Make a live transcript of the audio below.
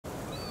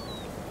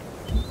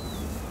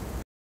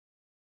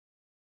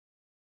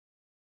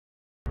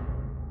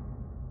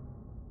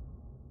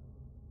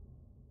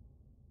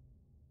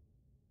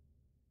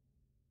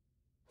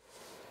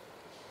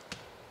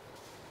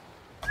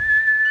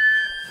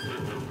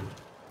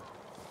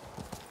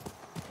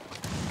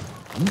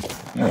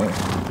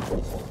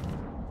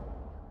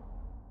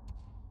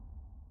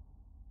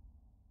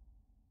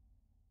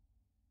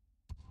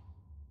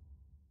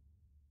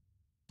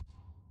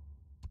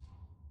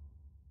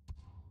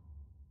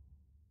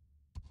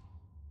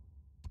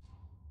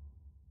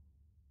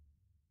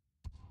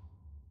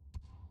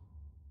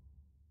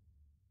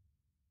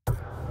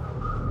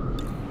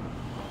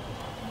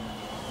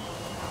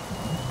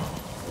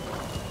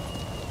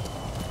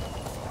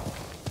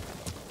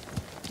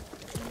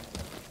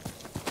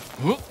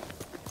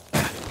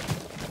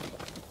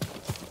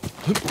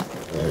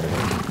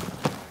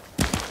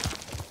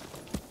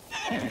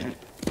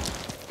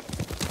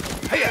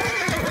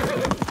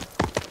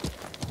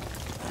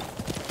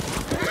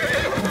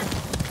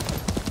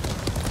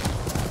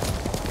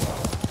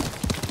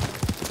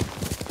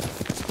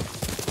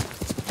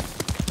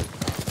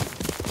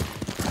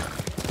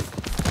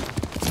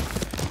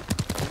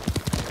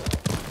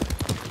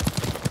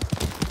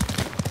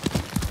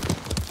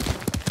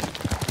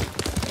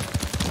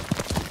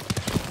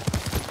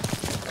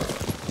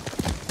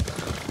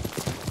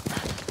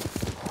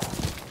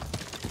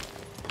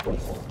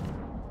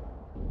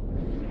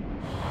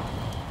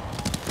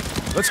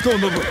Let's go,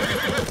 Nobu.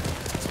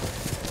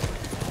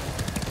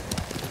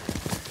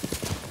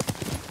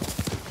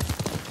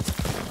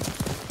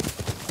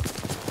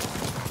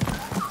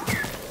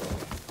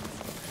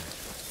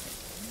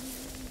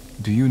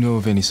 Do you know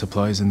of any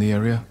supplies in the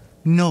area?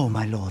 No,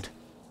 my lord.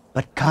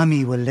 But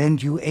Kami will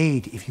lend you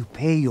aid if you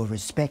pay your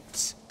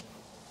respects.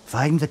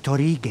 Find the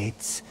Torii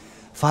gates,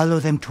 follow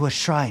them to a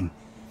shrine,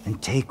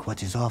 and take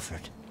what is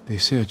offered. They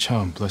say a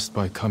charm blessed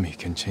by Kami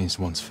can change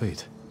one's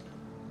fate.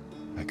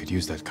 I could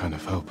use that kind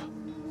of help.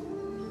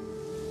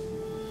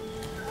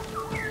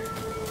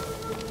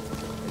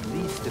 At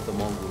least if the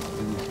Mongols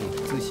do take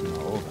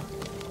Tsushima over,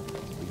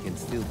 we can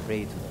still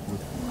pray to the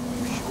Buddha.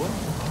 You sure?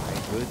 I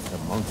heard the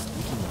monks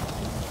speaking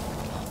about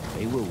it.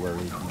 They were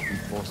worried we'd be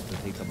forced to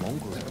take the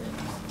Mongols.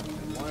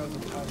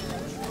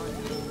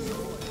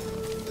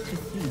 To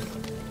think,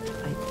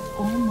 I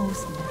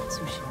almost left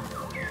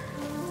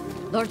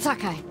Tsushima. Lord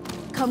Sakai,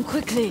 come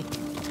quickly.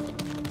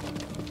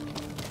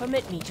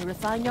 Permit me to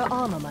refine your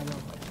armor, my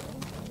lord.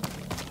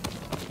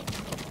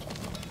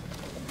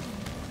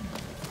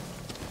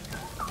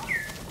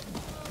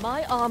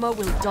 My armor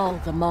will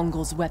dull the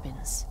Mongols'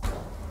 weapons.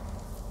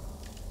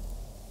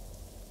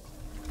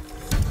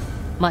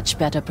 Much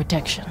better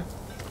protection.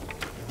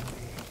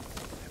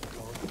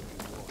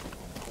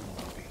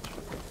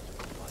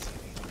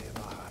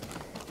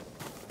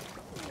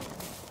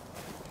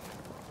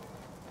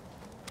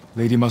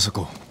 Lady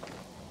Masako,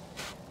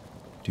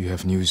 do you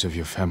have news of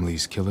your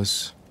family's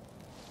killers?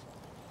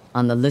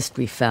 On the list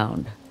we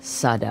found,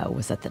 Sadao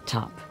was at the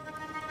top.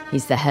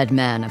 He's the head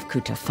man of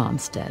Kuta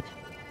Farmstead.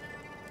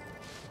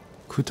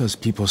 Kuta's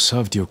people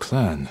served your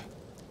clan.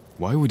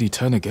 Why would he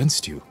turn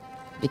against you?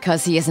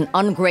 Because he is an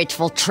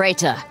ungrateful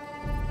traitor.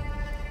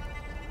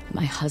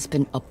 My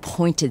husband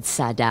appointed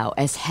Sadao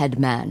as head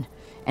man,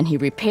 and he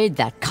repaid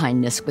that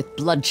kindness with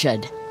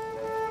bloodshed.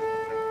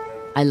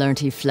 I learned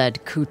he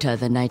fled Kuta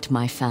the night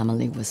my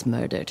family was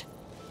murdered.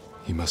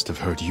 He must have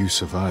heard you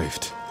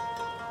survived.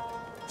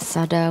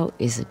 Sadao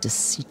is a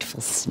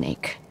deceitful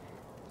snake.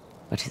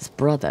 But his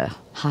brother,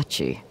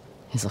 Hachi,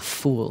 is a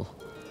fool.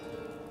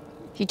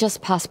 He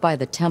just passed by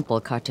the temple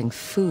carting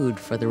food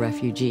for the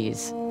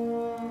refugees.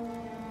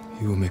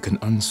 He will make an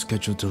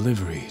unscheduled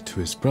delivery to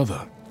his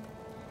brother.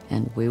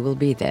 And we will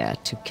be there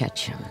to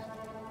catch him.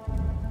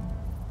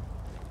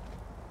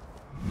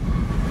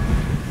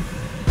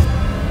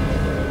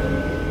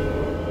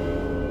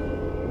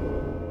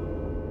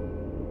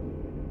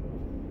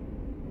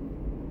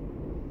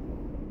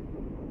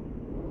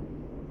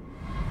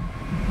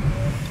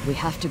 We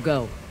have to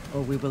go,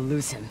 or we will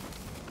lose him.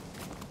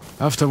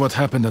 After what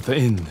happened at the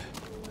inn,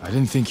 I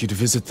didn't think you'd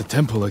visit the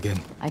temple again.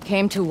 I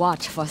came to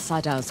watch for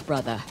Sadao's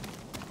brother,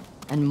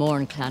 and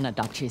mourn Clan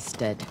Adachi's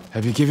dead.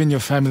 Have you given your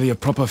family a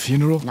proper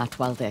funeral? Not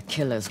while their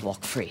killers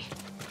walk free.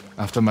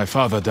 After my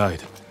father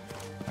died,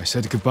 I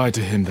said goodbye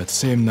to him that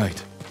same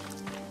night.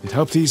 It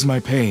helped ease my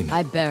pain.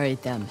 I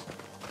buried them.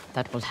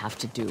 That will have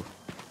to do.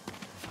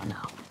 For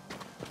now.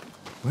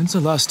 When's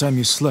the last time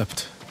you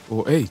slept?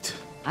 Or ate?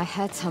 I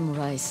had some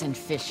rice and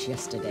fish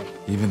yesterday.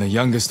 Even the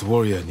youngest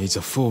warrior needs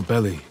a full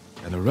belly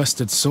and a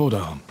rested sword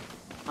arm.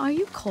 Are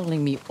you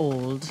calling me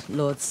old,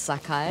 Lord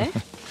Sakai?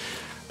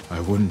 I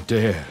wouldn't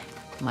dare.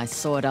 My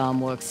sword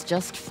arm works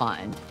just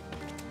fine.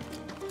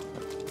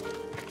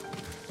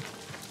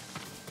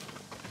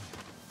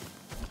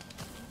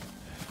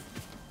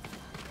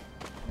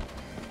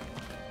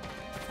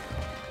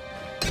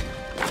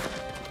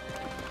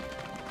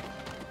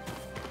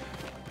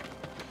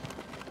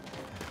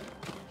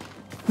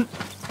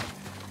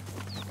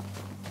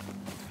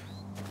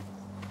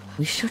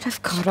 We should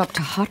have caught up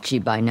to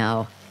Hachi by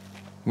now.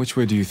 Which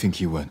way do you think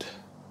he went?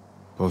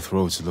 Both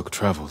roads look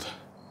traveled.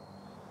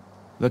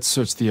 Let's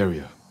search the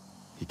area.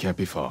 He can't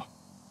be far.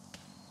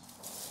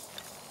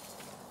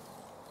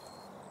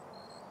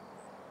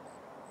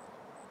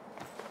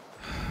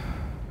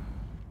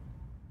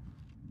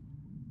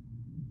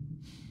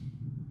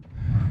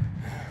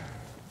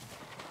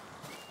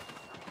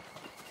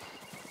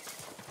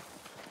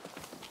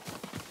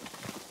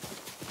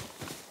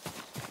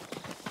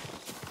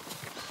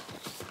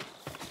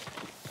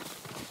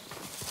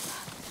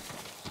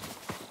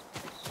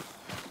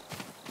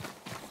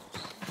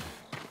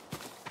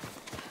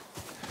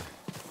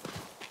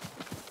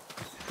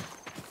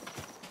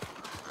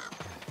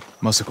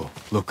 Masako,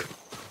 look.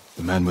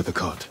 The man with the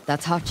cart.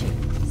 That's Hachi,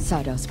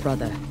 Sadao's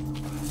brother.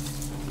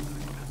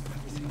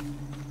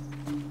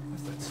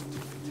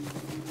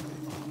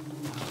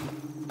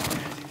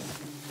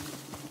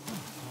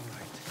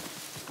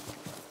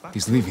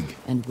 He's leaving.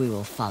 And we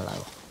will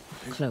follow.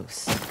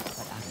 Close,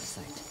 but out of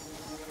sight.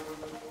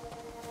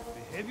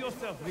 Behave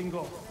yourself, Ringo.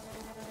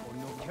 Or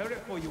no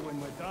carrot for you when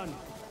we're done.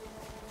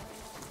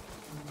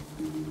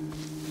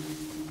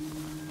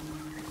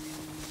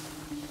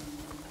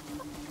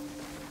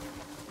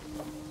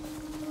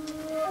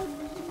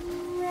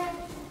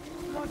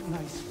 What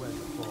nice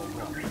weather for a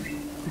walk.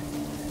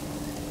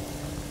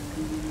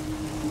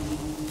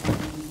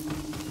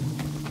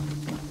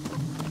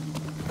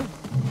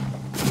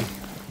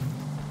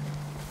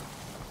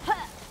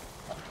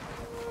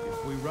 If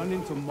we run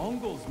into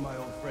Mongols, my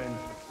old friend,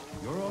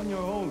 you're on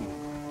your own.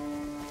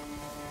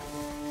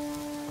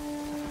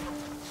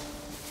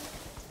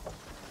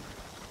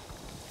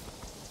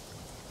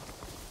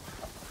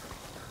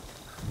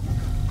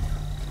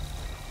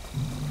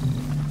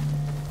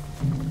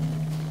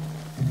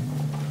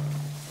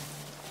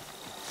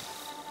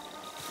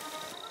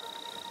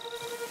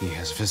 He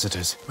has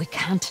visitors. We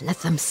can't let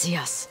them see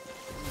us.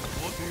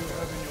 What do you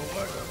have in your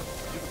wagon?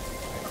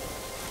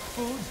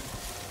 Food?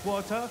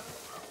 Water?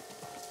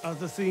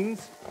 Other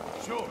things?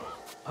 Sure.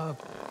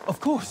 Of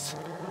course.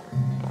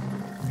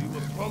 We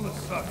were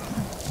promised that.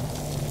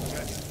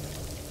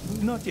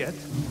 Not yet,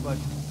 but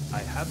I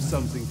have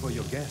something for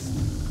your guest.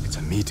 It's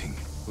a meeting.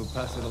 We'll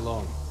pass it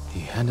along. He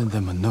handed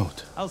them a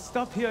note. I'll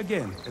stop here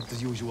again at the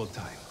usual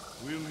time.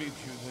 We'll meet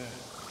you there.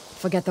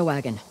 Forget the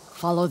wagon.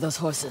 Follow those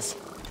horses.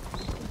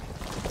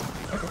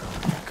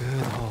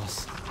 Good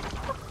horse.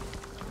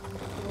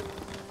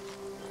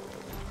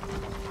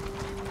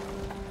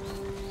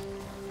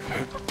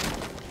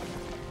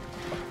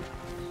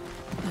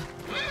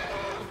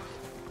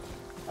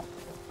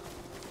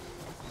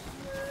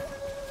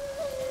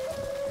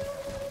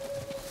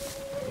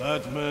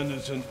 That man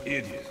is an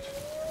idiot.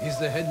 He's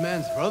the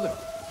headman's brother.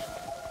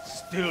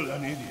 Still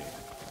an idiot.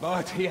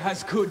 But he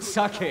has good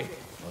sake.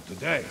 Not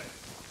today.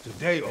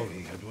 Today all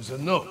he had was a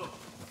note.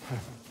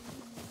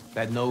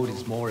 That note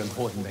is more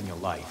important than your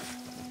life.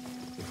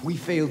 If we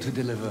fail to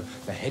deliver,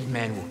 the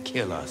headman will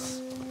kill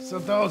us.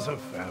 Sadao's a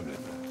family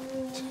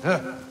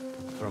man.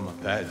 From a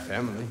bad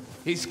family.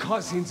 His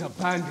cousins are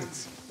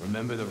bandits.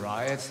 Remember the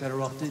riots that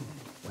erupted?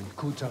 When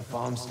Kuta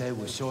farmstead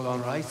was short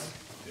on rice?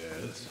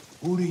 Yes.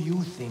 Who do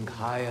you think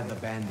hired the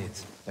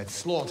bandits that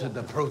slaughtered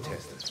the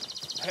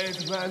protesters?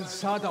 Headman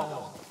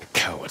Sadao. A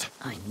coward.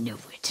 I knew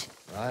it.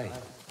 Right.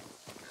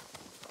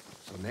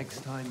 So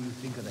next time you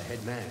think of the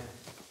headman,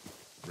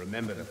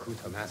 remember the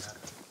Kuta massacre.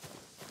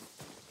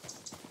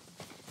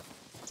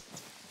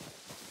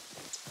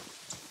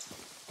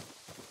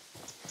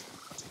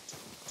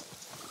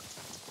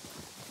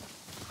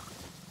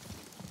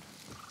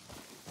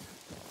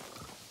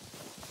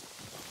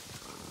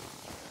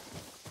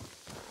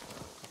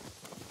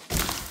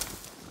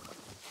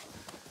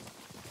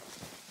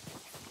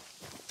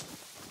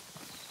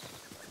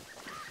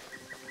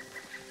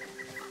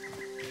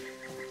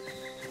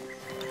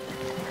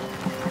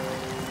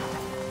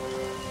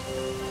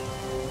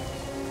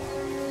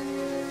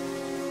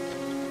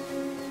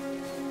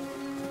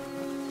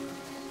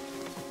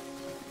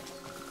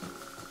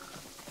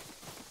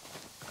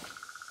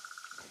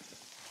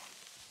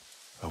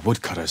 A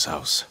woodcutter's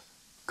house.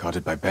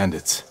 Guarded by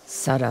bandits.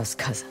 Sadao's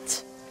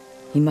cousins.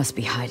 He must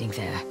be hiding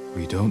there.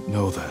 We don't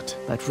know that.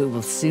 But we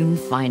will soon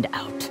find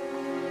out.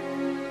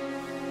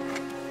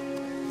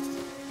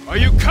 Are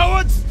you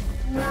cowards?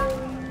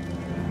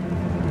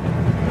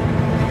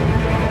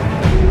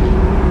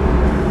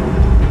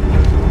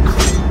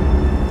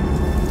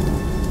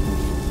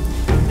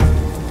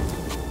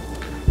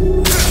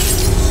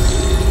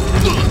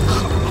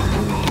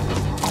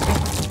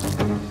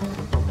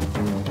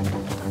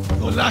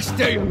 The last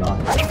day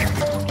alive.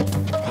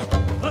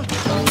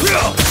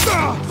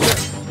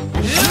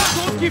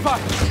 Don't give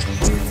up!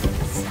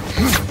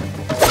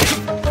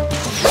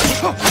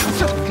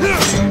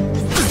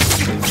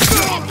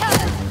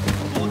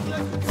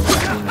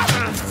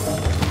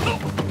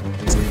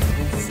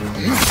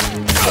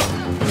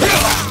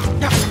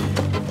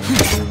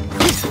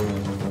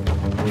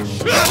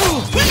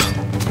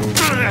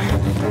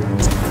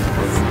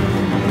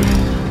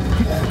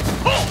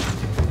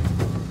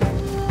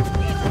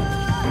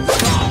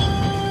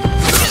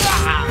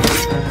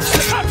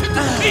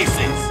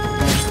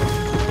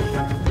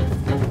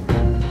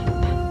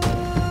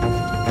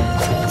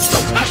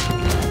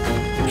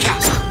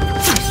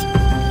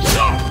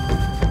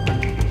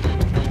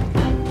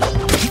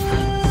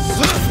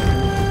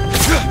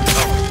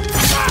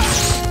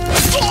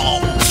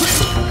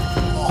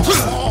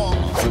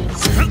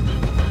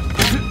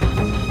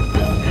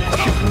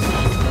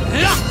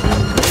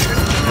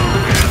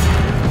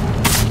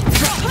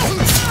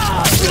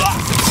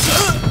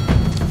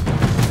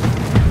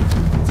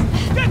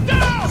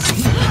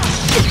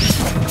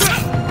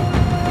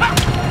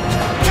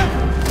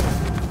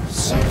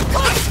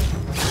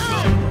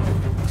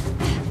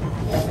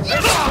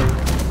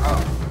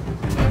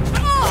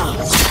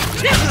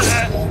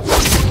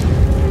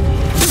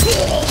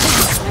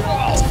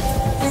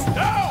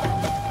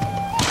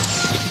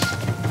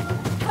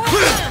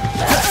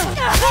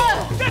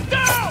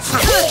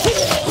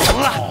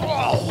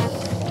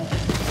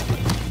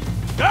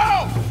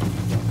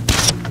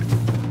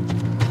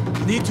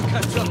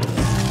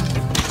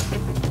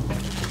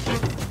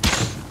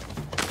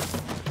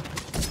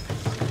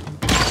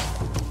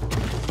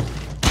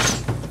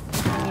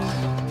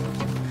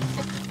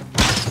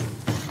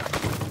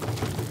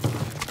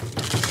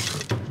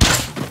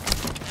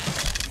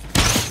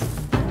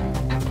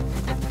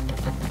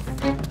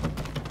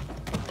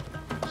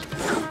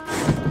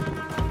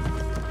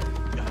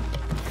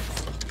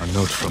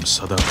 note from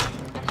Sadao.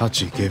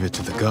 Hachi gave it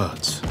to the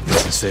guards.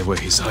 Doesn't say where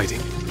he's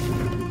hiding.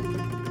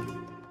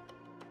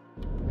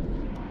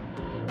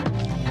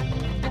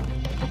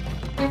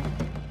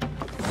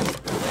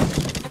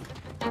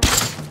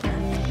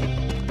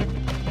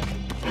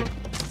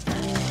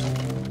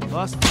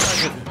 Lost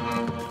sight of him.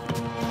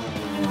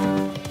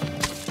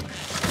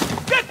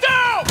 Get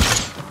down!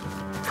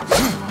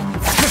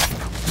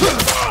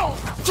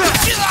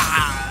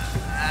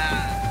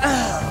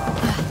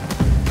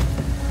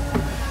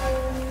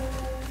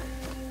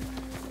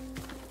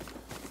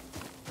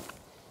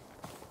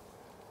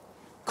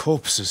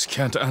 Corpses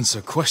can't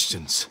answer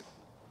questions.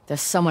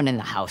 There's someone in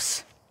the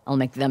house. I'll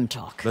make them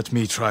talk. Let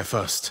me try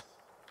first.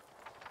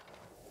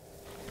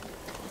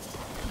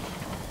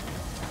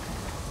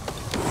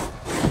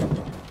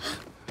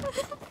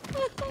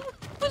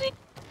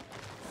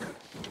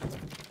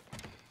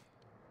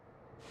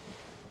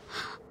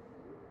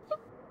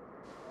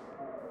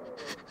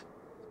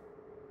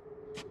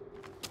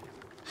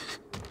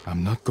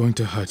 I'm not going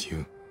to hurt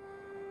you.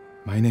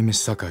 My name is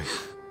Sakai.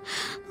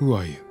 Who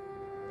are you?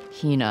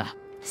 Hina,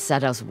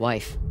 Sadao's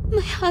wife.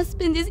 My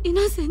husband is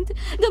innocent.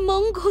 The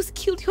Mongols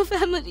killed your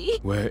family.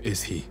 Where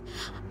is he?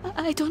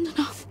 I don't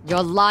know.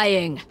 You're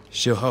lying!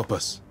 She'll help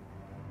us.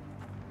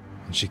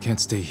 And she can't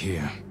stay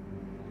here.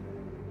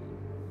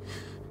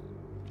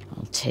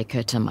 I'll take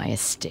her to my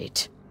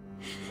estate.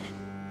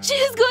 She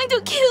is going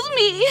to kill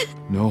me!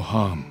 No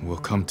harm will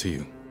come to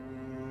you.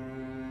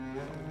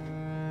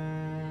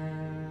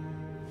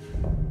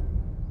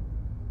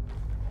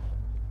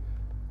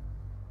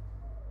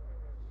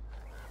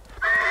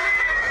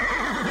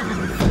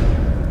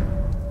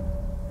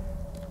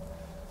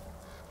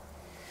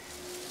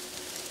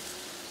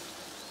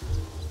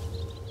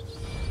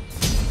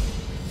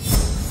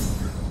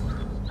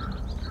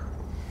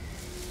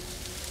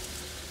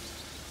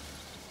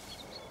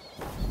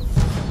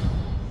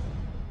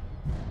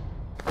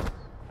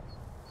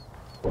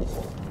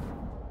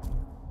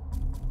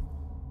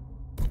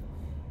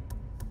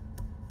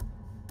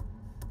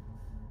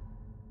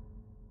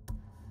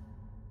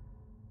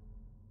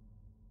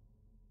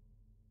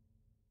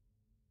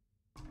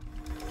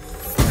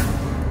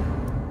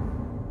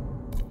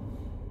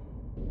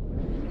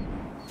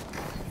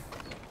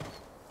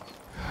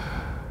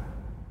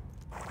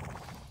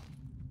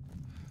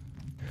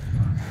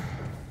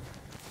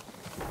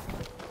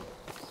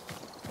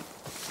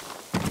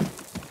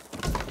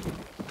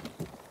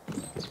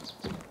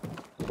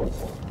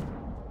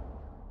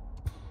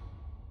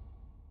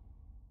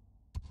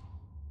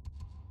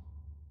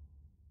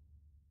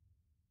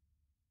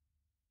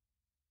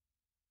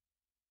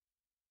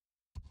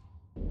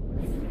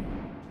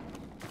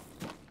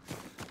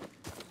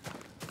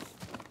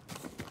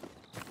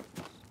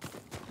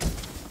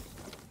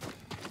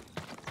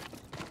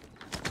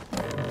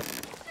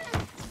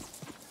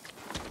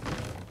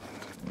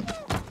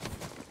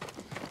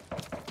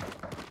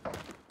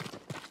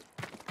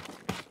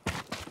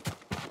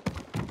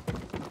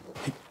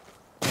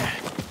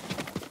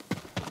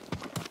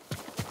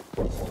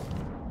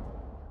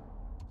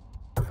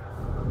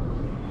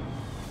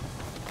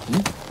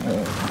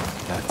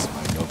 That's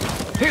my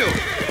note. Heal!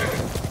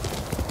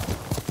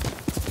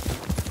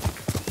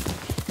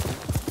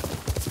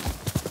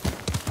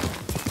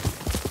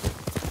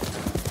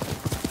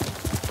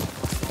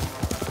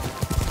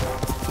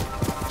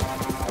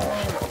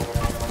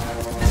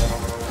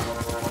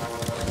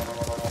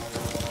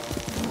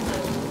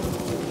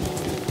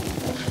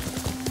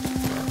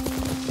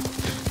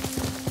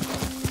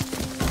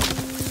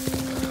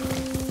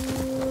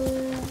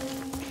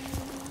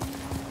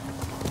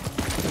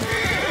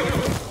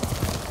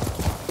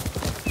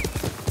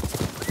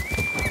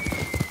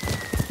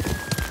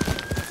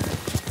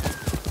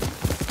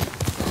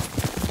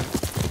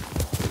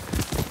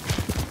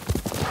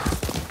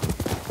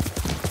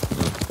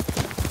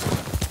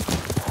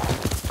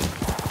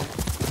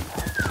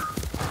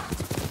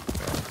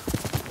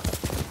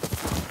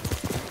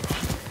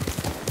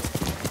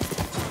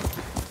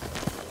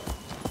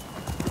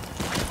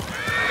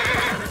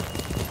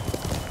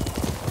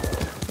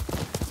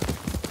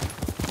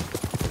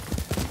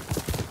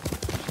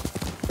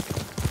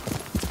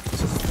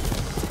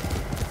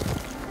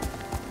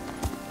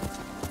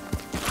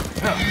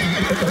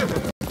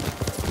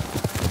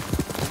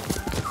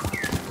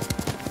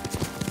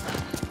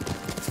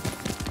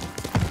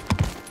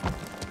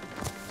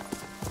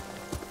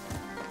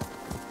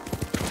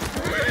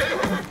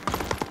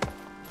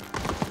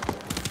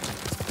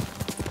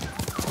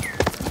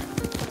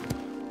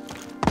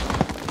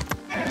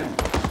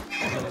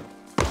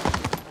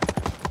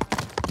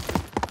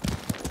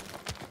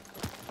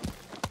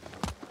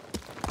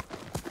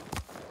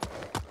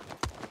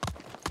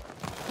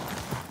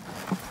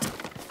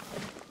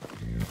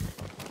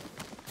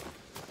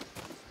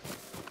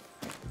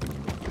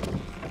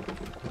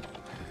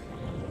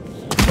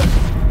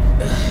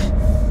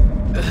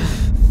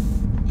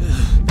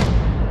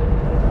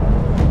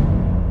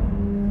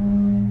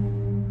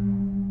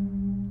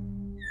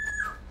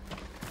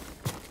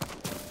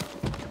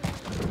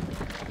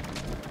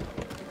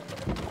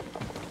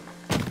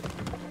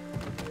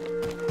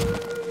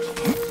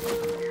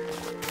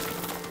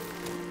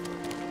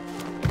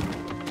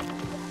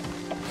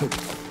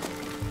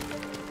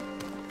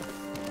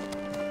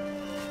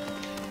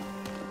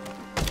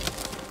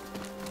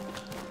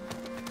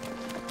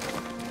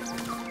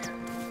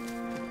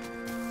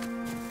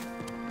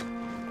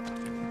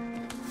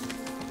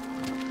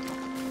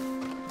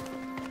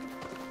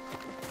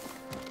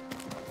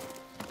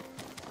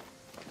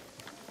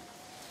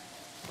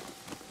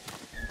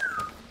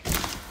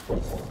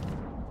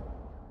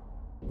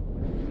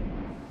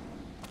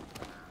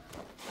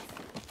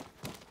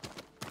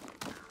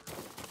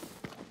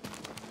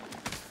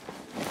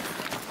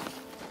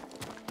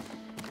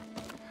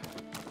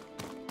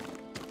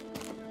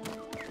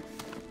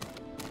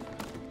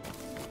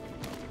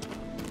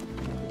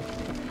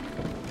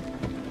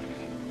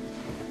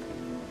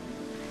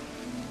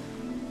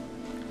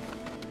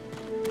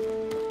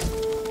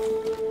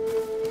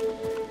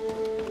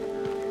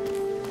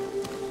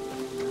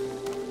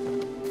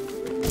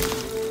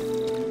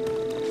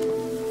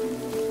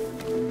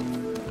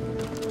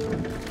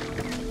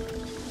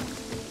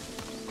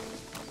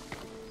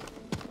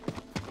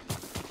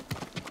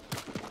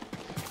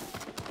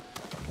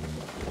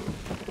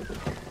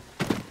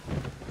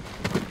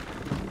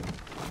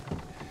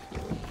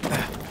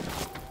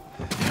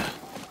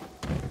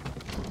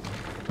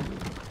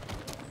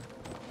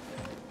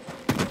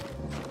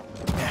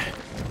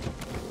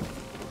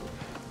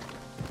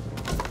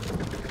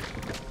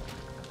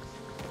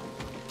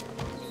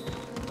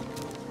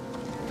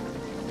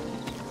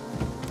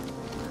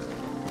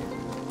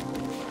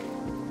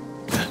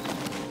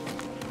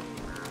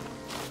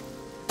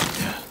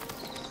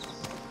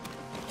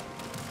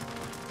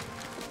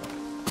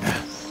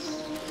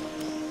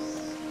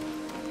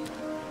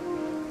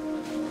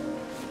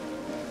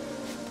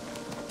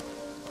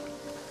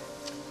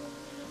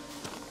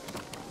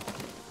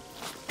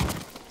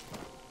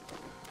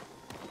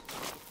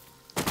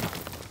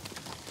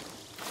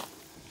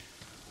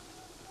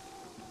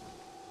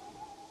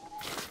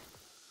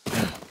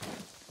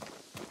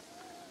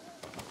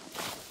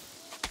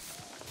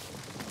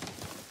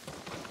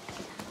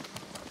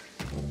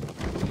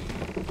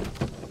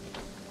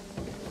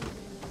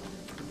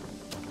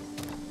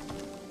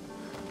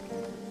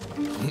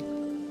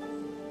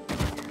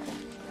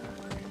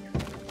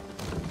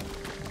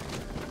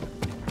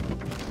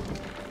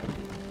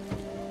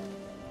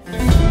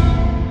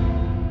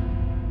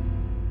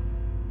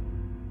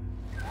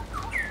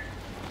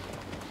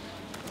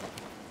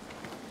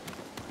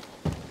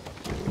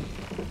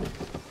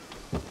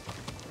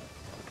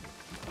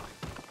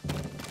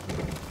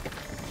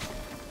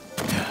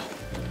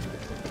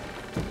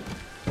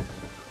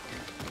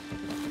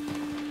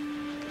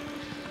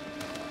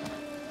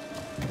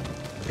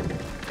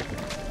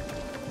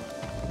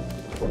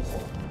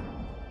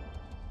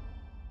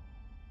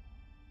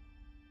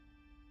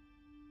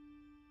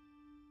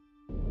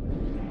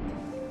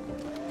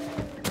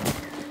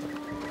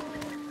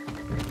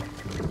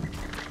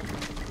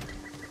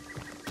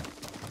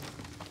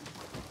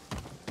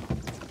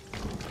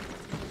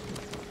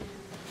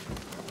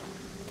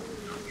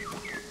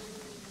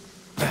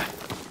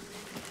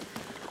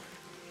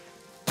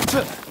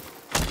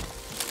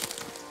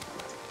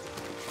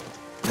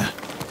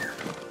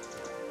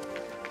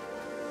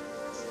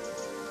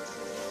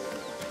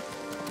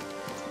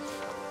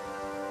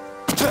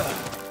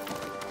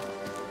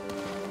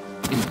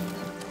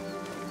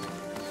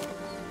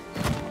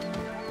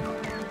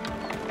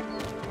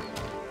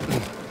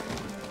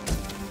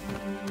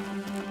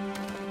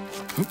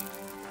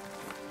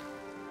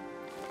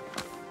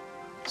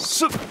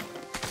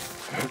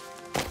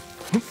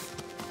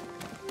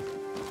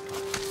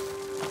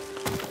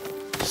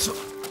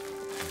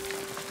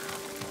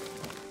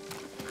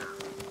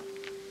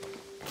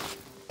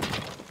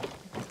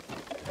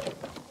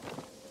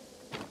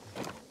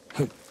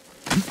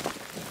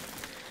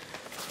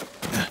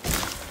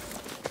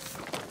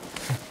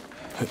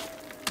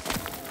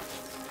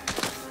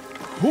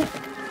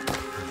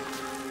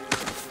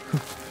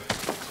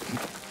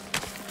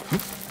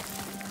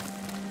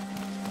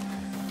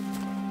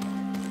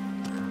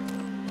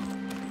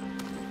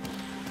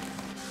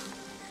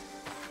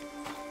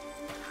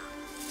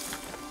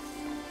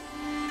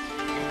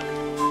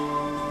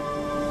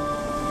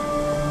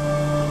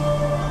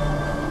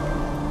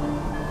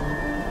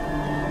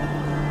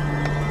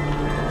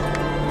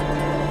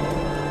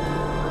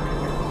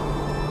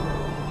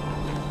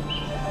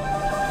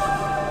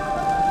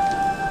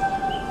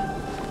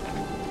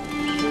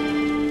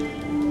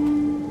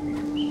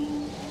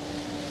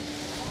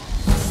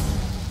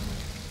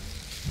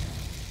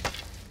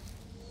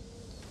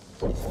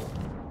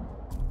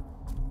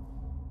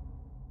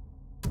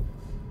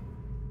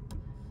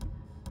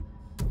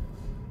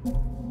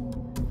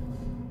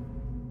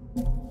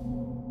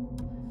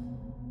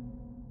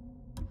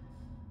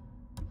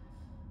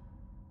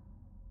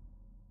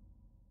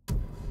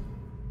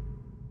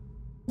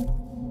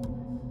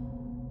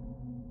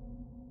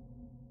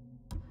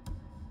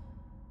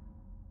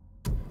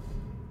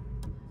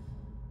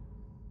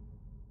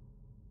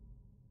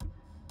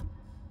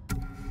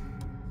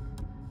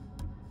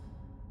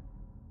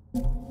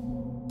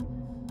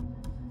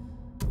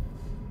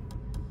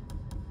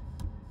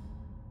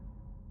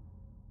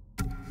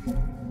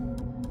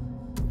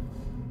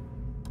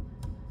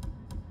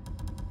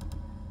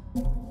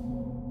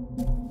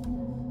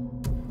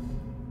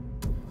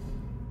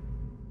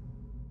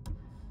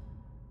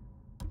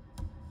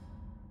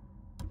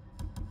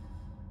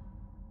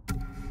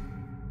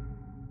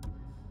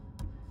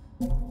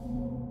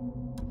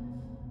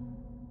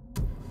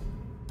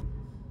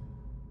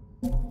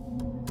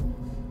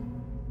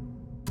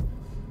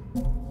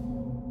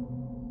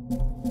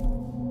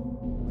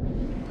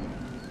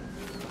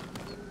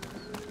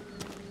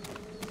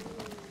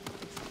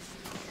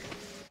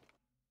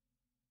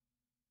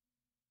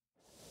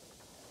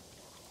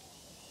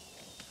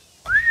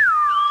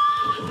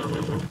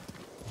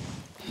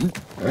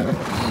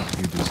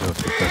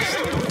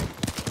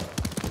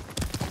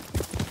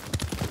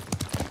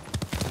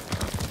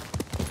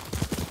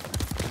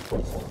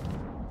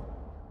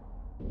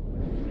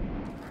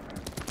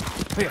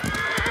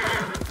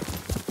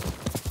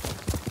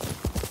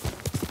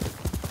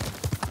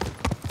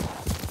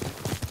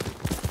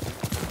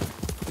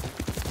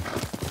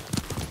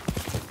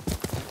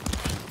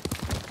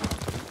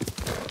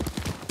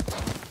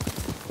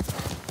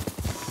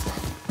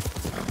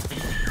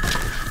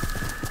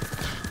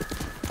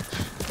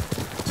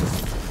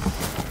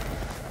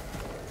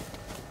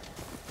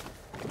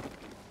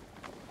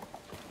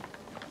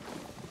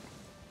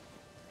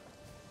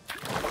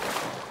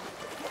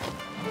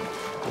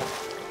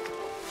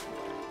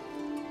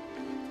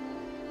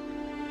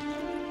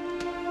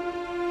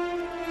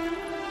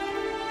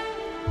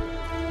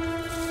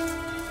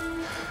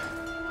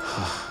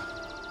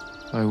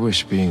 I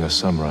wish being a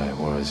samurai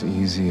were as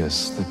easy as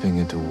slipping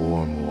into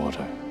warm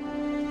water.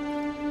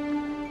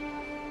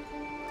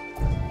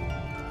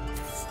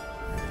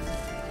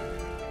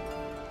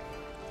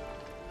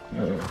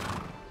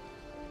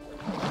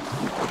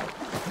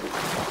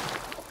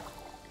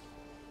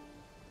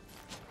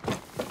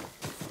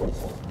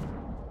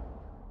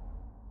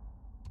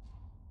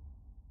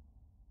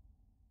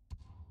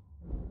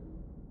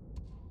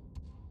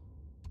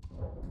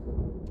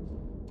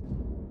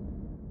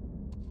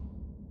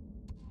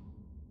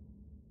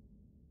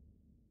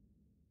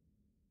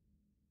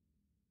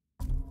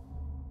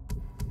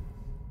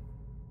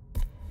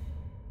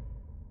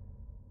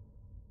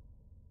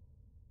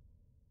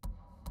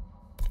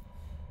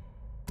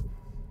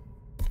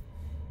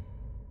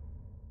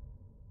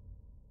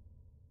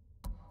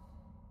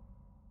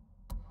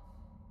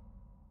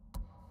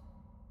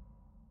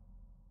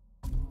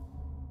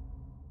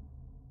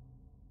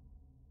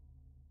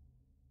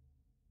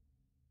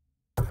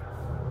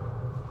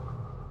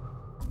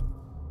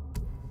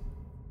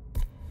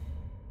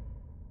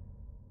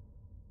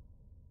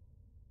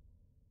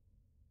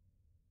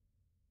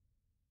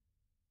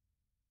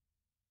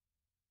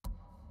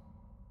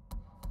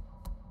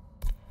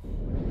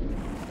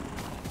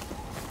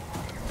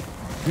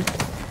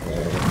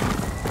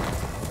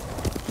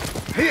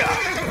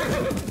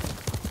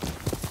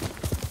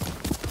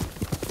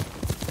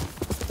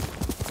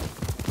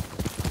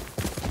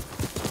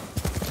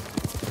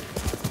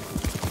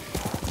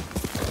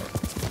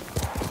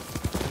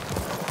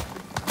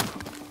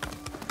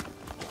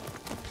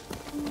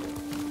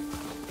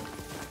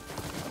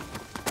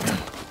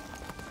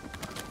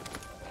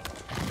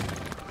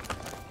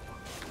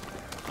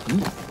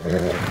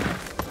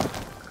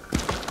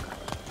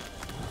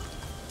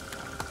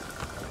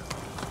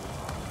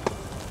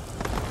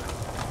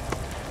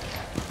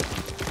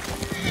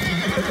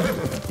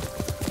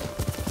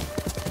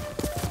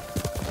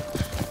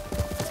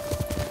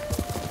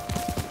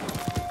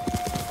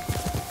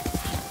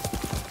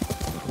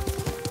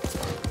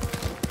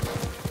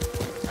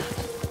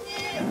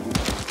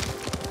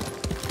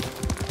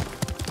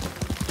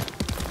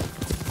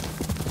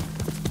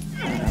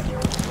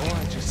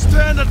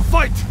 Stand and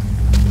fight!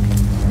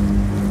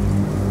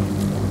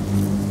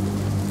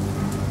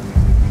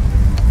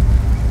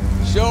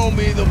 Show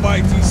me the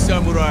mighty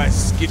samurai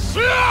skill.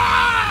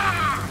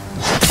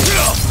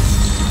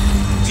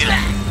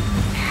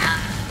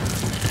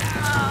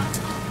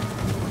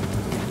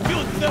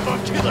 You'll never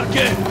kill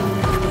again!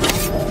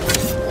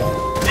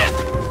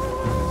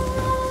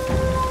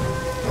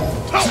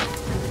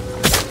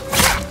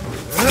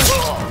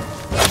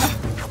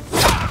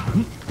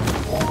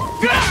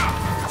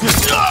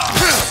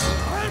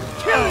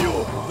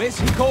 Where's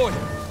he going?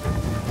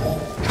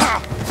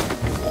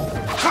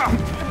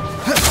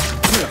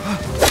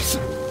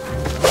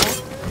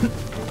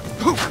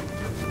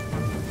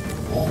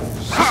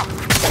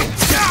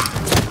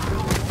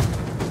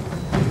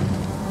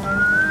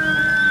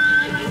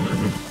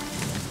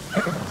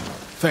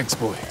 Thanks,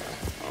 boy.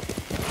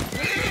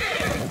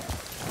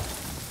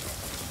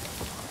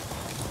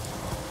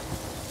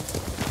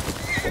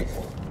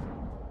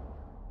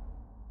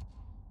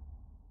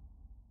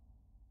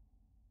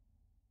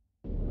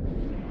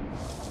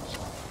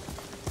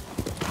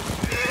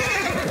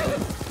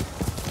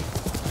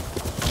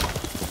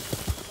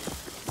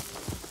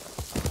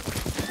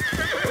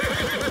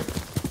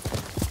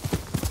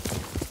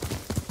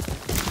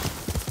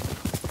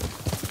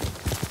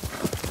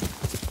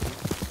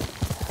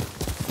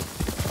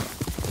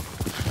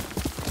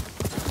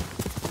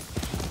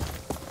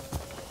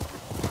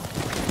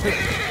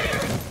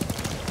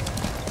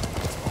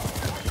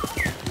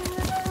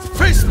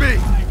 Face me!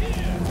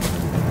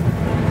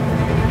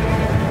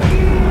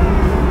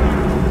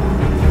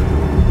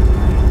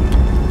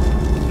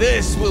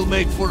 This will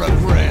make for a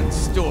grand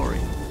story.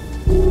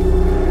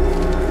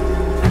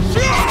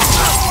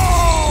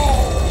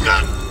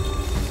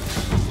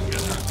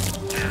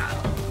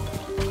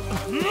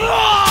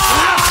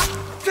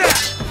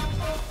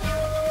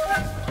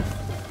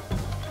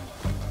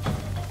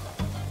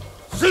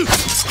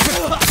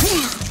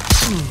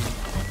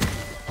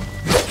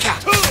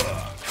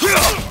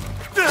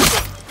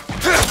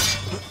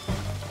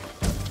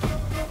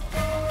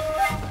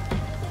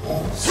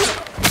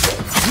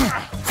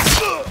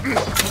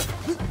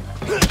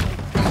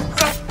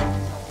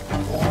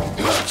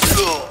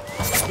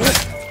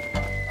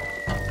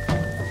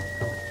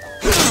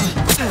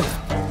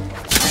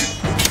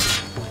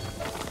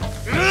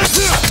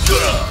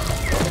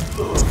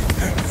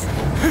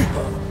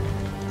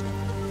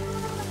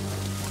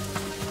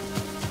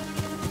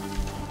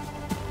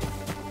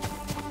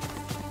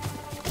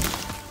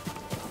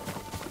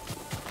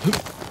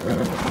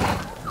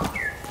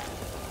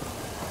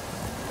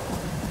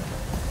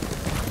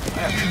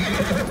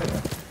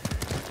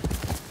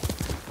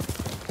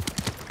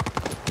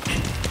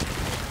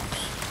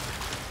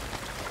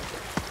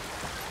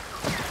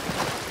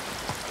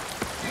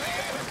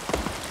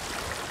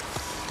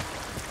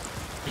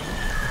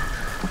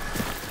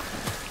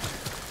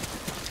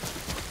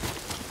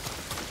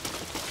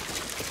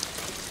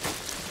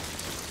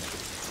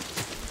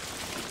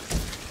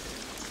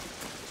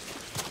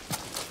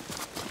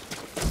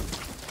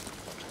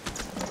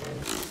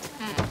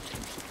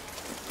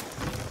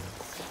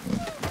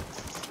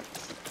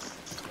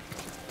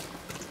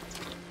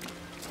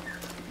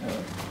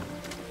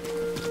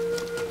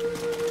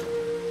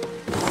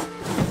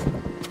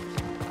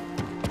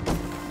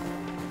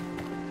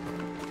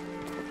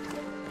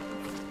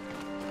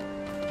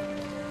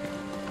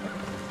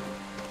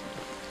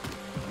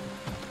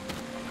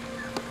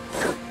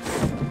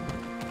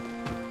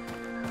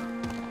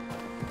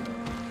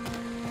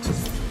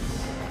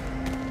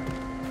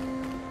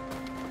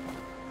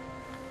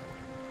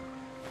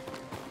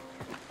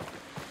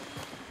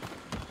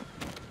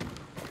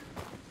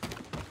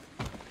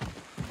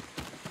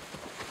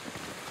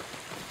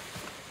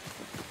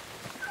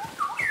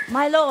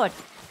 My lord,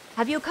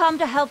 have you come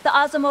to help the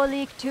Azamo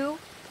League too?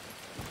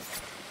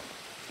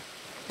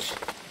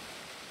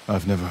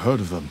 I've never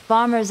heard of them.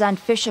 Farmers and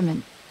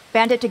fishermen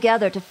banded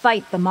together to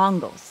fight the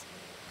Mongols.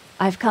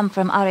 I've come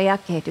from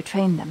Ariake to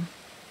train them.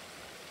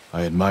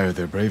 I admire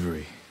their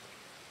bravery.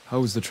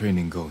 How is the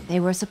training going? They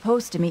were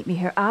supposed to meet me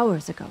here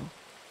hours ago.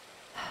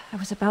 I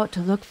was about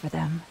to look for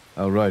them.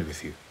 I'll ride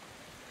with you.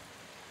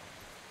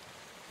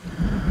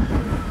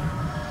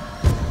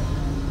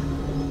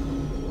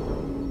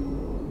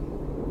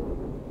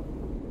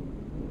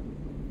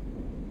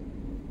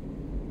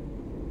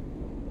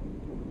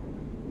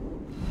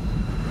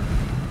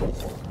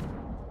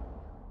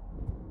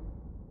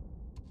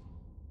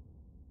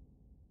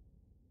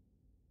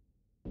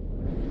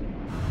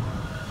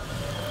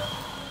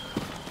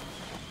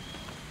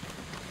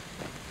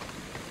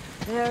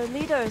 Their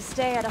leaders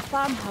stay at a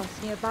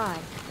farmhouse nearby.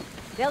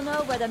 They'll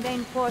know where the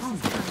main force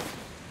is coming.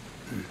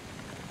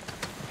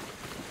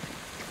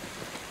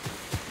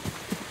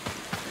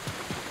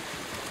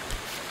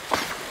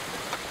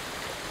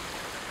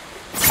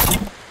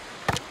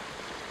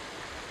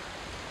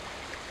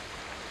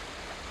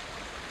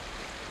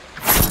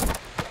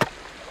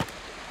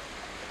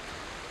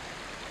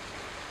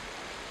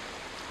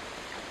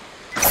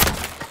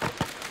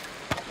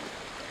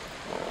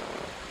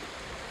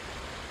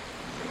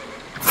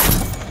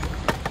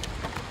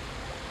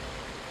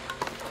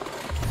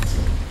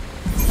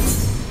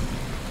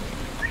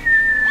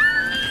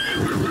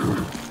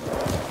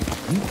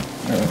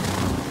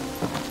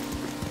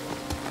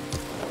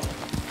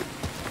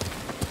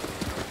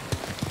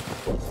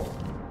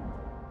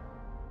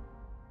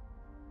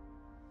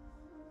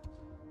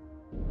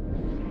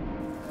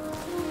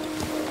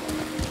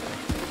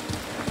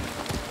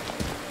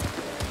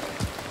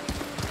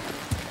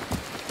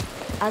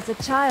 As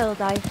a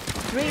child, I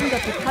dreamed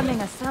of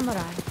becoming a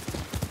samurai.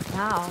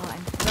 Now,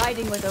 I'm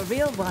riding with a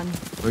real one.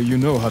 But you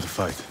know how to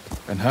fight,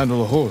 and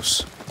handle a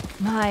horse.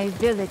 My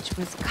village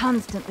was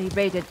constantly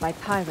raided by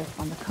pirates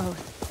on the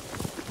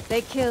coast.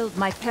 They killed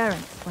my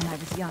parents when I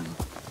was young.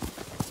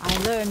 I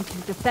learned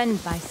to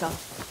defend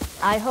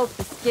myself. I hope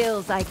the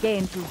skills I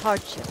gained through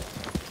hardship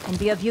can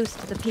be of use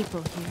to the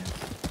people here.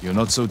 You're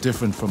not so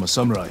different from a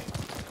samurai.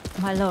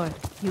 My lord,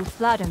 you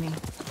flatter me.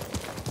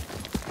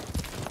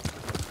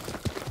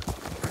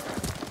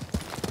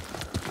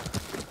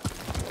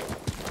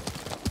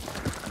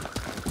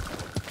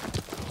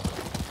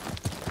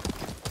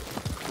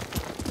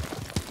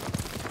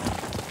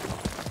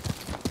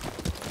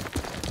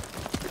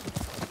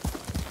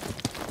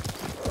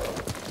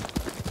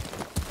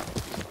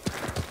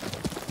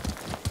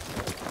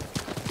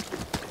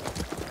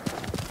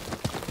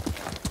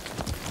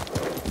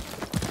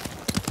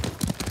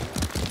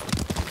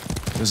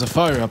 There's a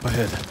fire up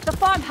ahead. The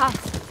farmhouse!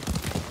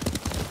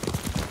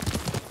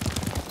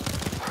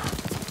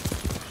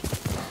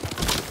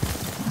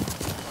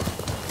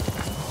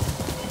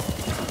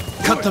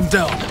 Cut them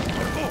down!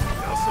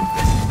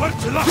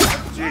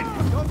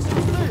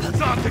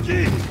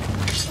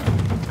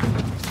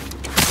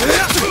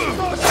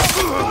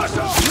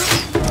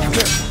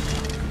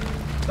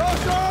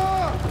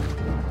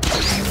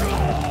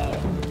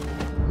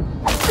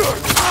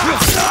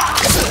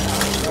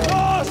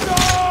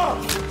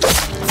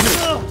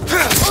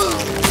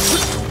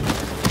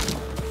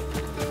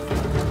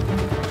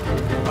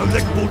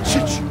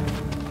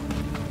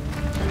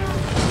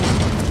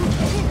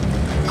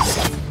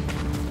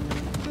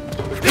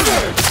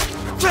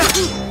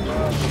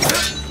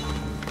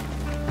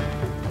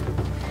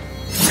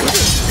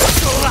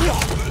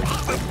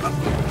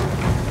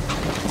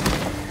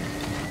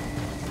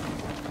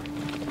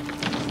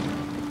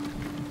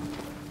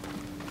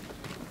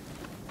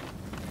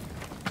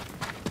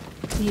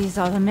 These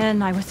are the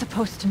men I was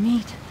supposed to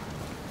meet.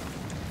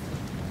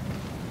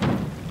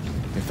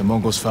 If the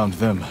Mongols found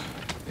them,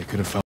 they could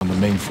have found the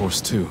main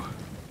force too.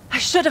 I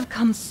should have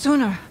come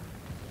sooner.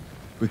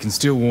 We can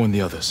still warn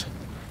the others.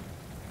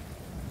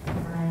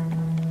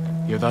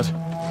 Hear that?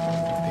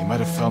 They might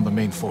have found the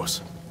main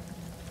force.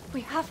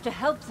 We have to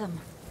help them.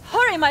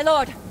 Hurry, my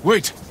lord!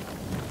 Wait!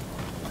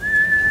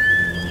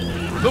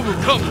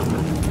 Nobu,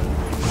 come!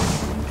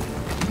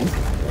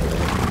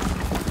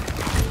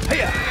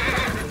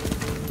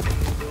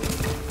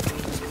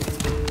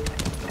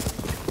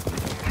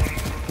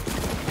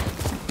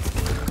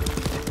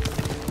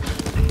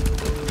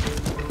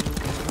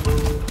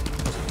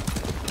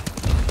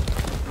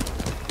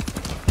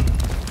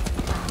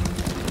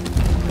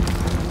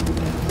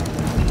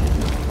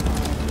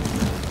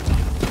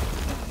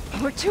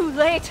 We're too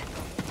late.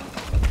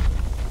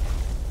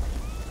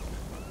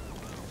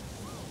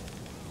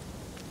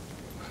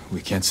 We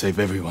can't save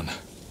everyone.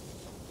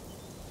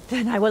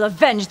 Then I will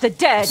avenge the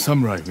dead.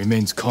 Samurai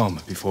remains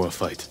calm before a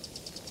fight.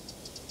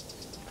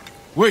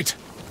 Wait!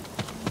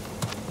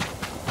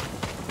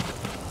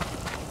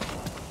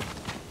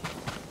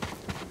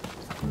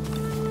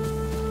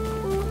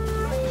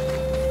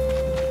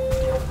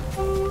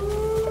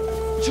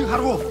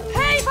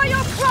 Pay for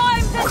your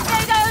crimes,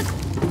 invaders!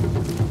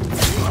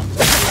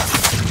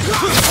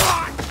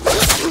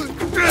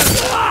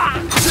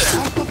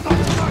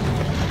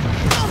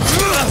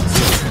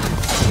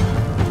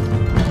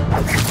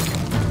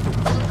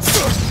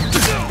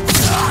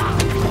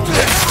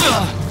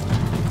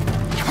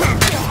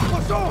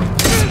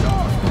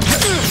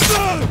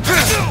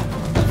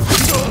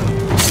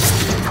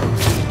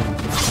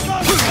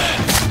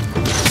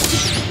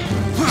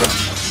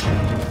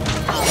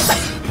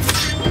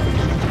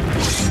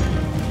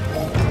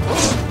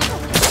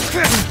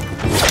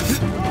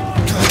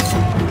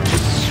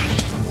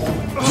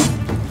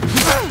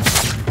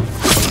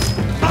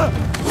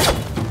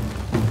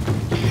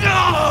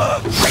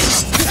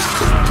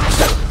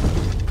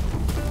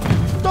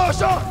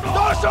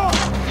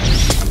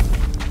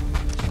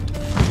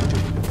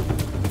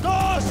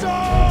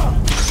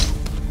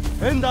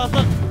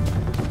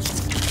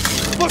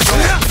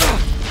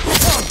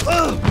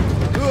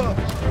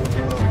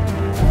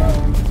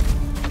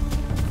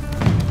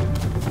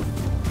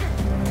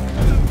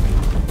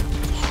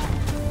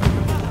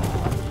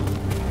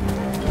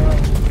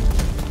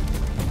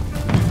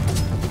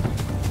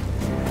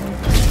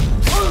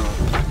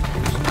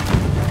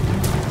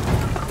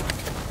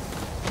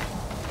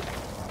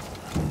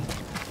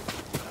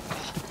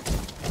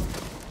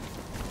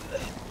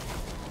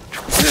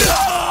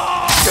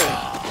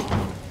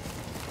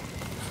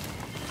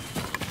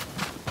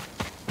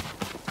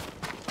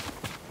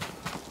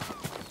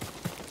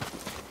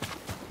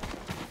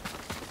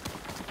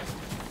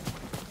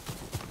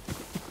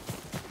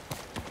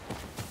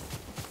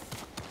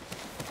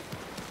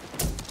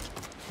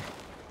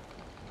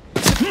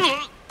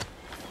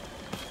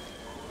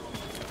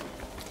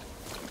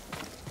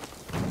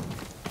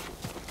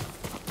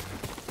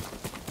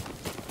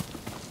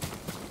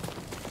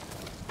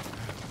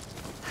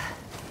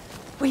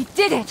 We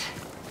did it!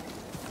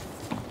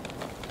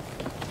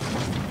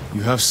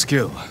 You have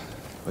skill,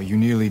 but you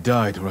nearly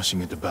died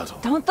rushing into battle.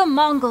 Don't the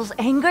Mongols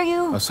anger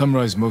you? A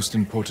samurai's most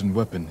important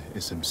weapon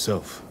is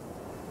himself.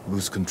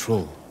 Lose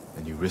control,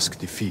 and you risk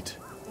defeat.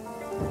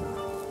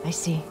 I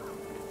see.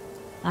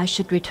 I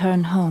should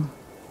return home.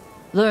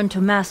 Learn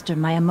to master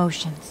my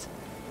emotions.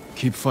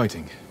 Keep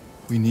fighting.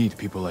 We need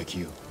people like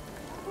you.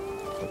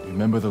 But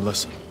remember the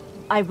lesson.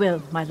 I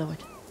will, my lord.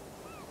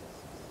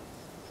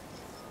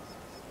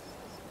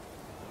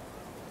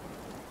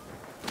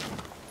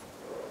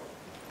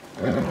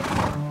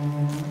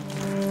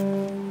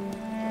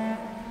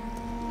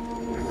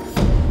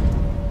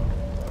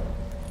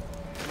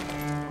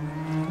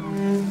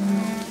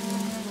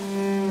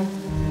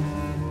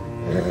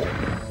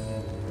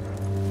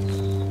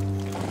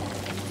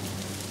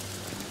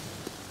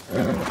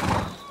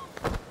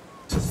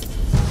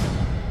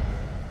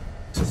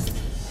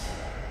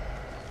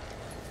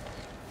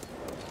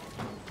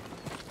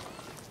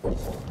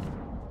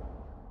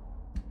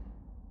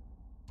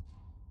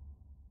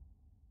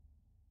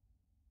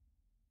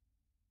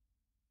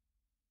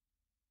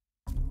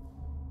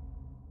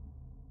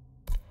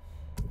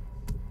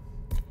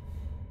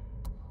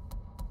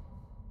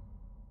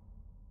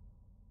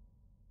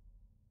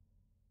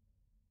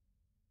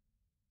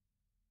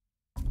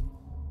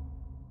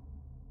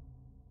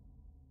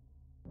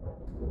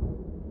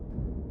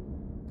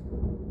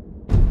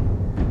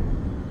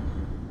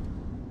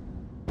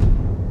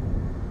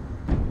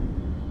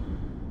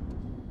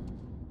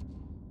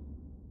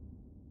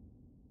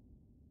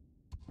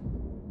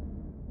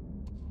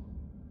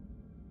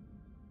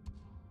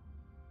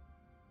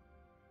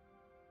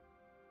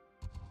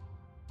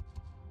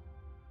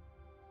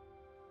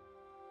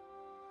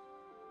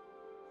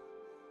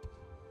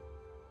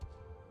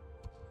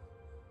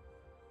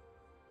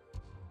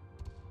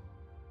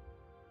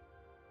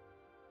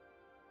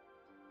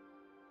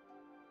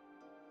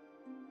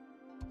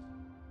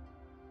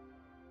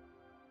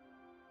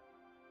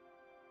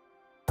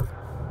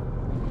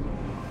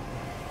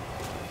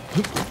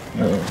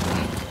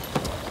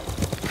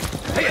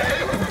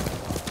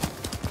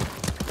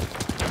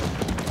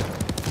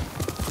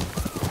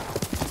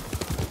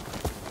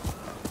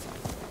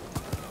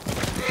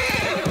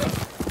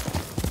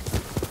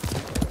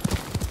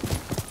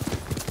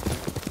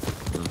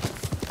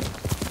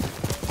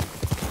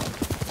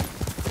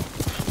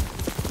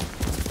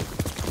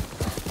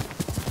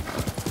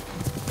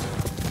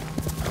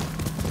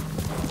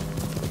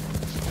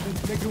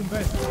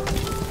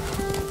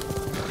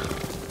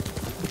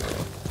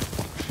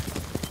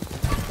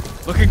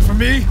 Looking for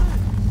me?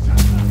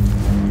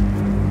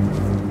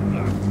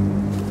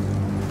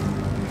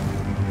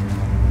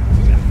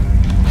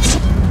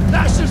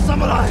 Nasze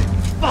samurai!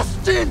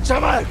 Bastin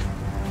Jamal!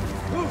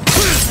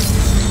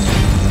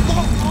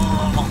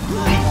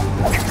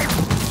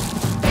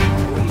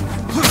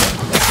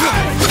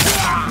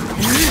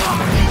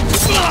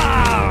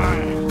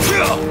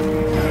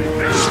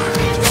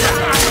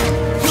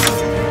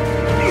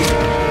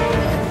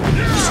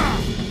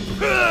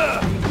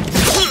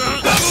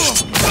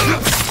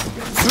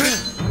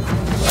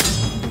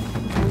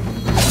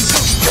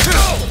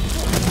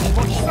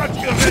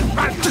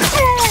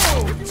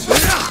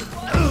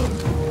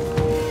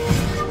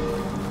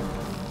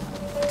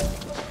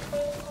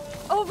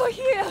 Over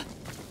here!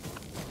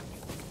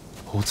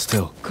 Hold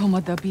still.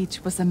 Komoda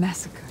Beach was a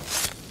massacre,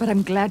 but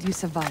I'm glad you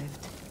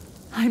survived.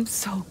 I'm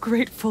so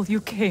grateful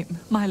you came,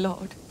 my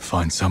lord.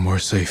 Find somewhere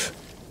safe.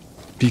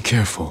 Be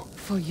careful.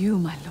 For you,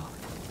 my lord.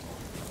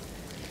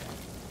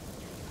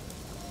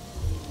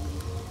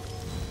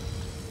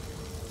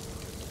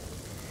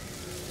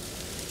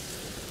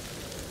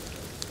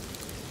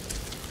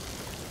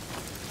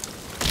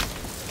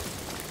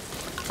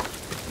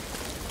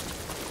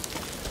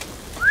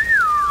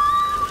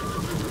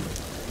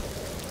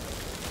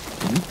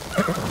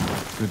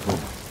 Good boy.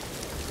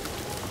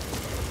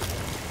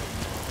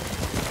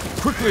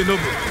 Quickly,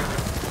 Nobu!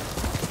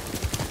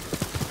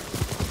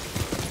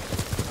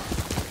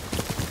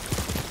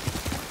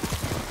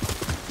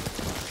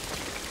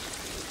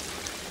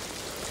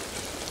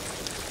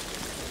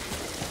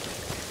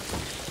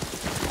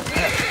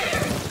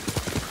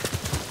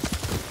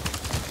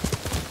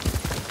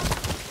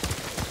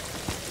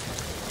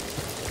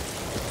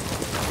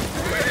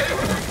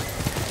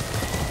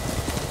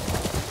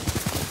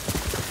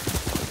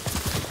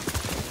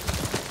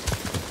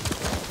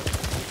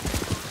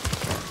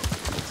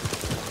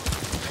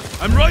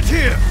 I'm right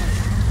here!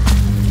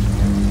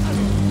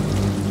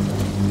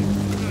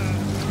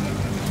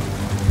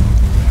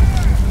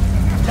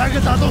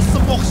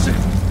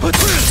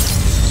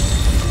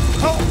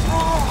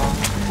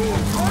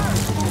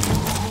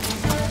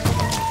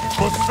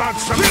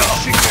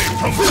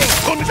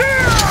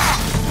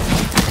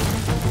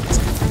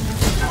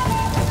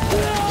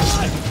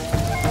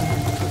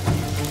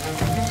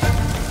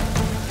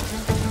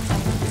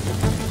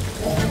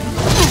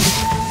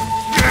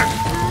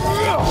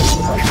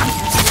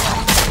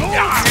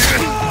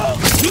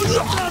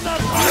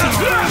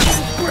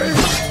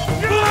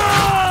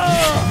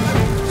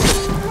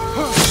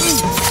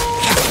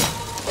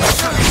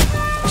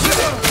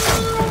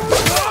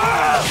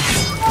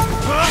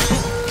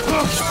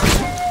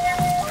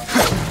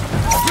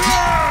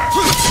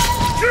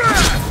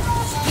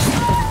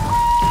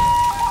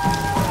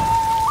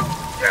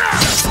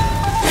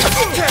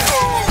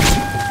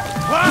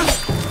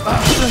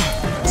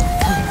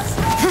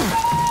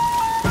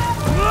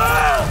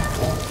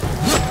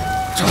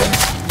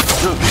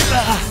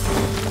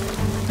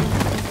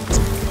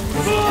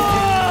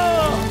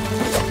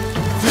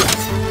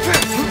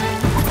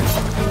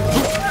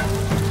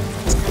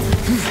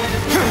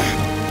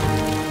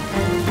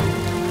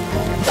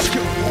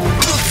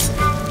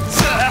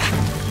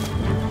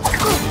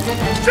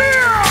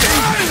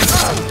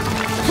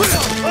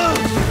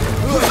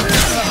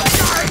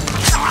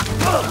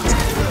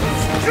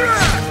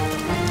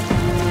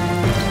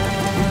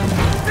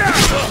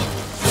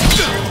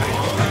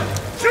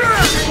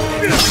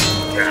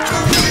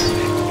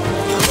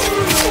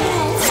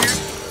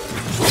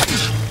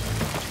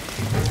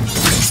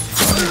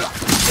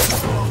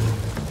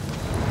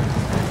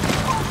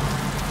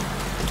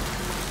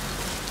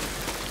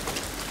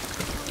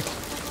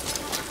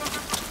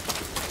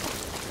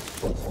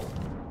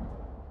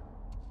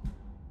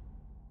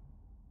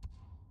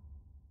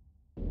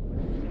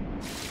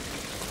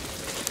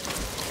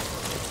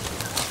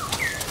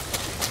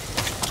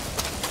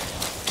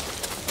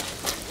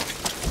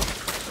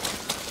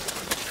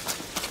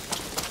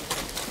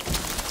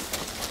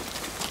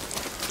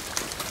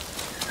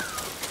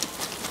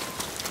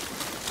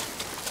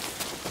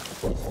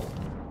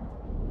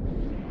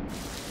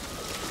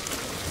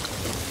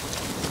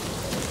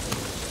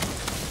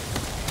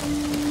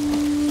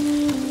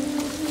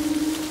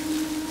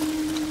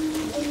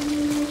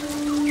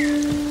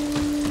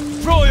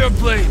 Throw your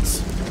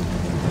blades!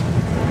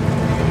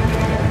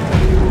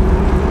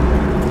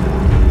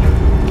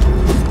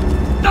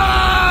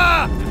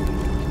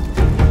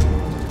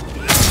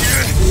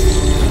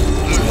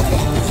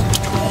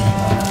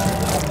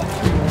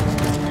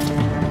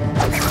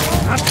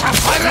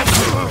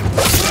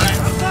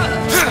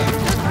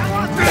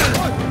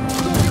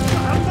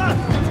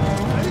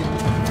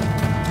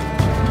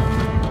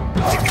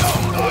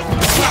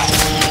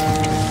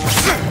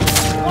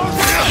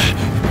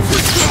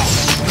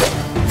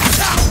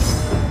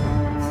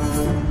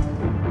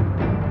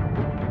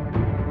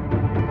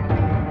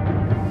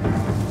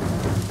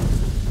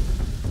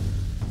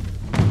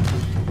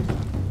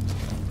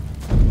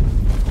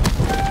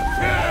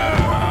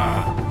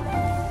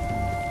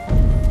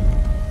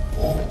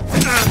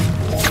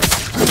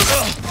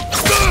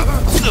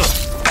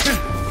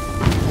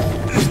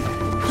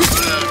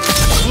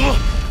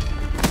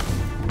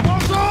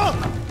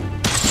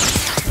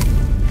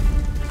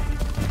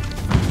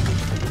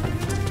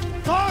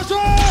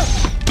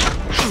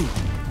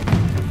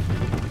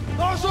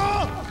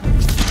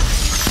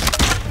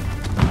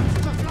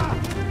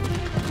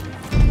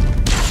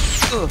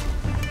 我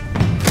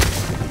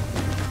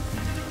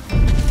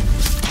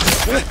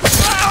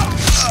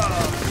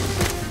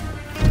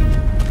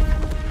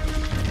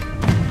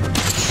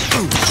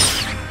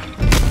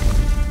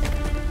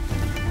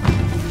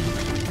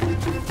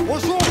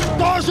说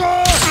大声！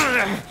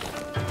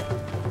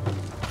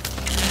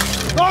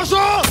大声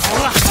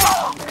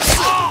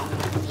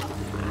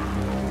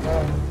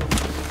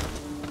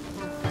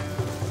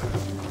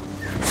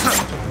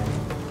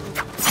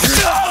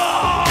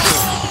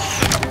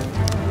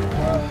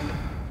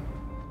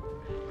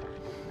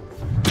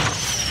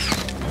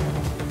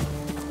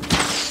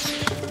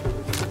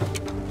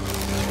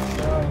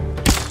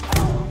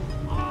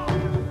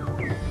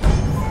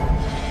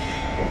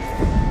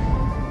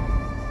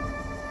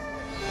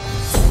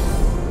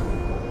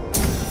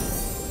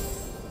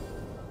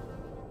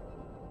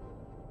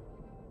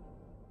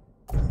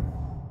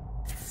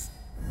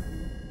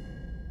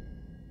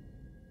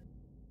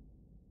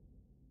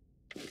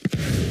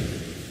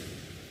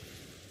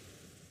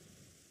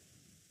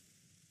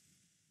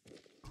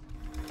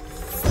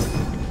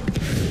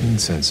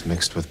！Incense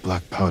mixed with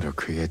black powder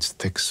creates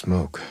thick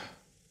smoke.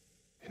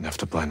 Enough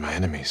to blind my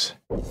enemies.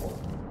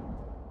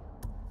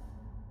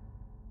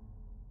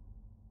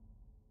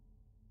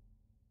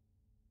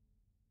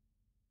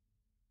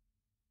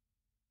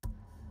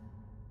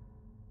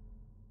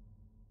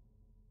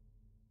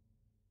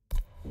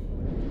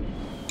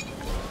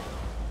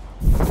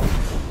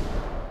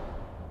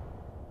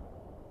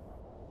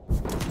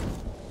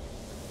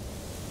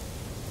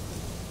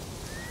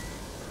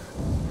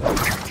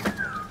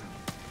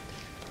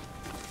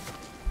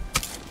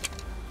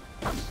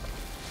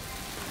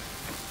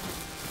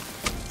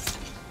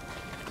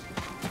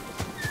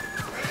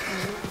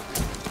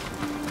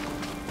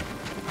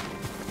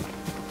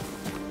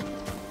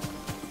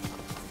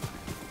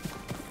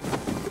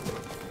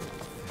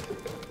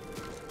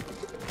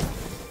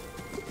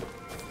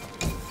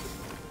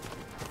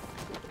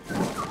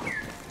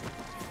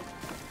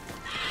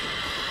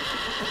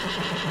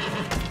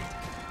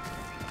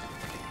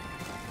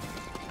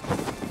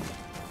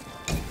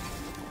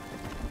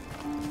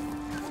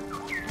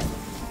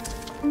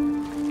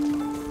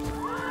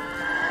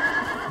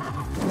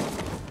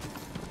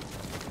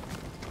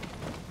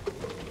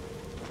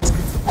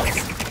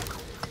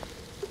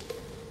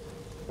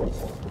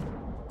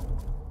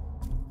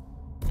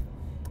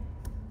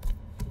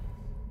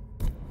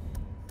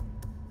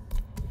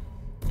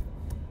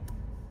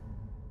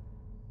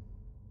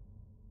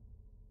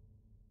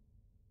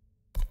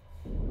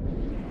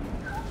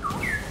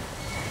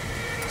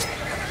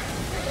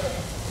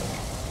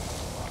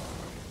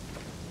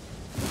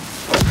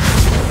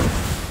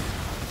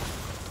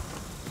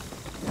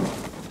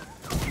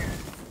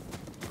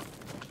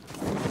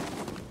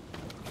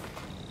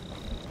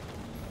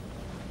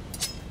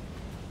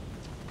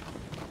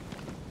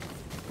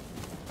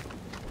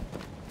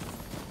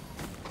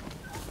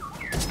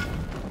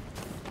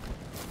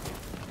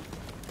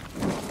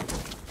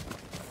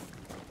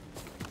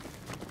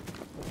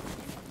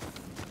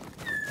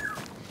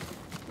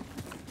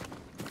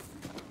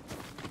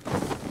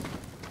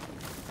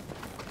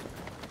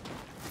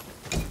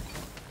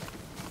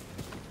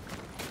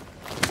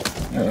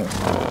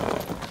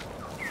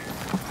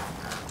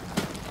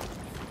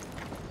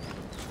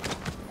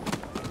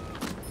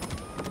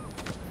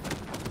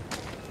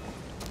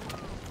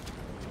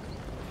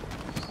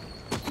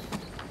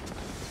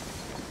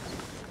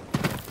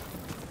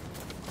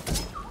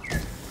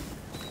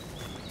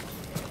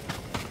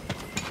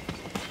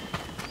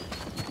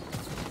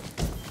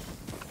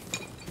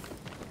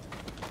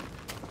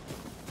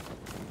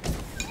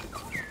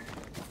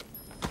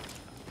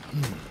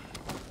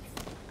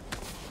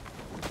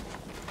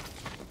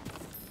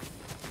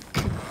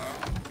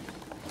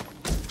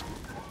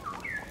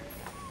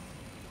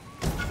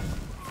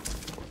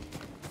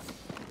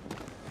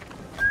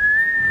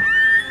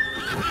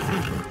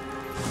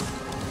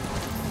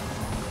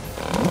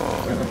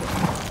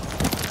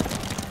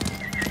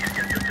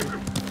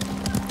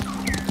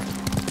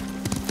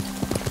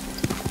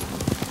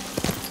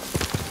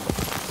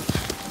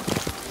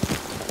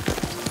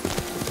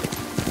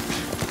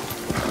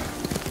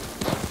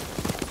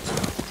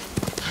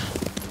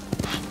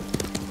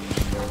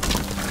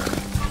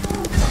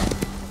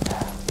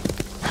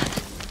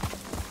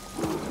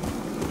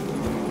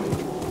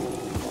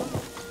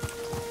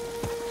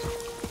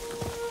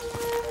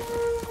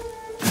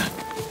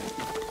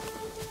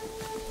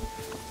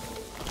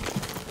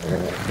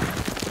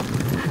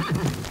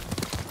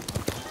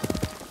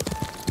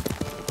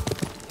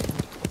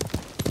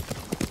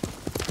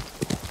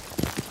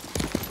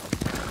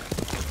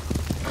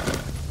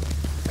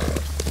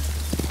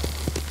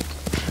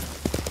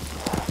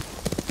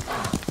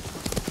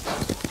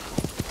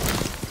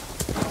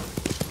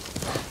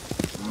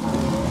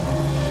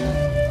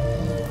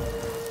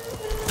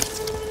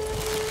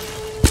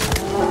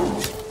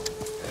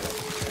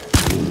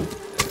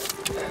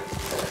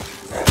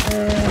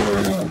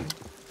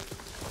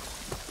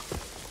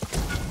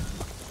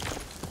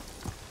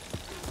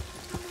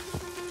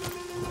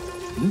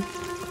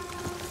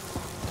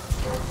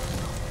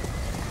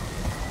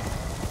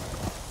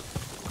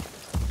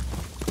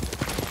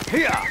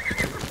 Here!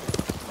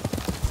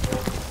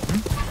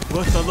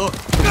 Worth a look.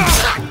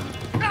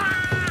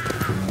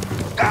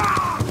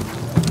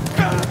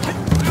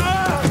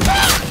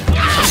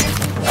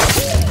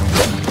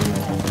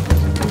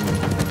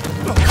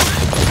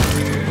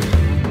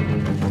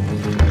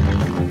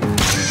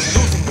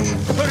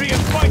 Hurry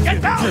and fight!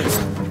 Get down!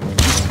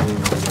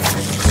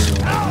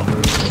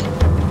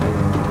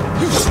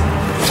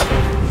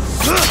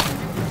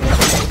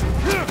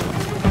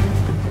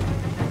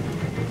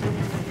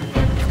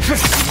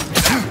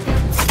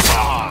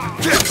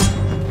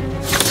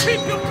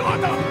 Keep your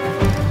guard up!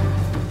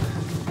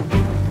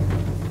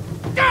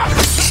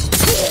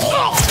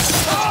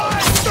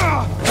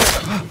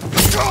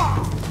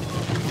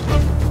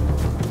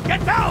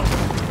 Get down!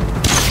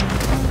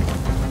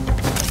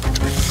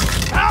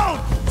 Down!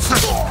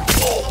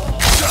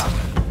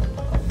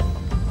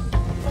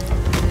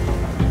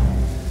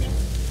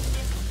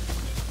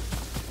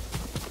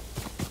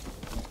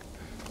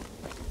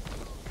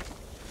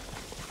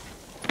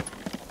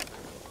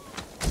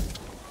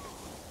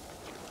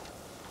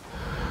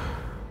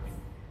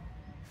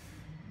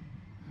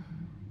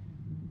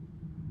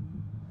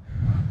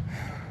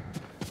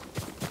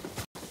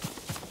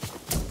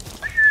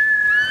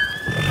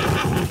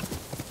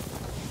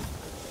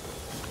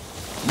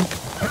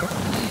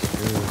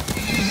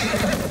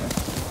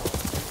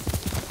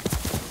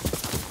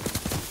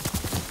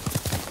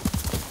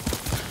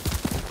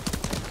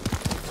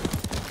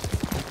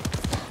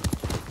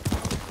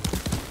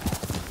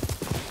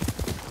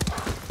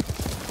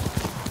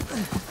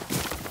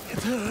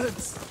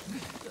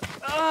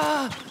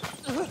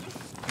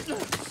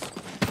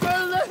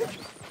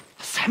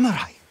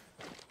 Samurai!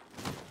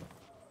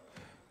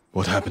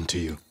 What happened to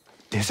you?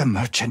 There's a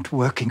merchant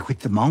working with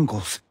the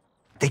Mongols.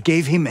 They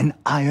gave him an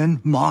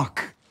iron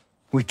mark.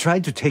 We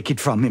tried to take it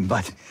from him,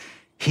 but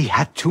he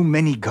had too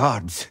many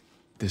guards.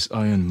 This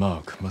iron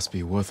mark must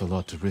be worth a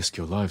lot to risk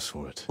your lives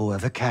for it.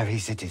 Whoever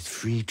carries it is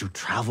free to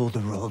travel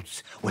the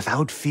roads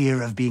without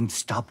fear of being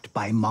stopped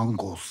by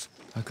Mongols.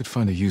 I could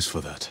find a use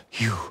for that.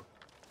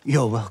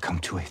 You're welcome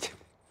to it.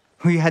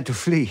 We had to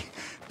flee,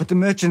 but the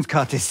merchant's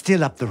cart is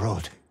still up the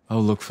road.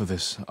 I'll look for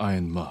this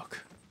iron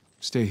mark.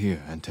 Stay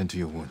here and tend to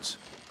your wounds.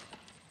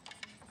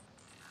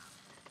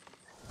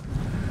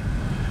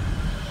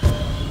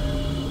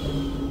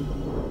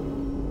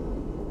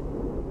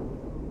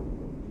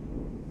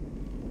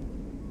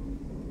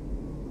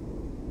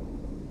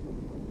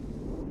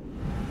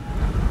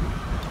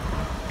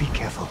 Be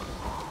careful.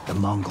 The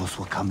Mongols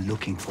will come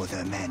looking for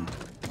their men.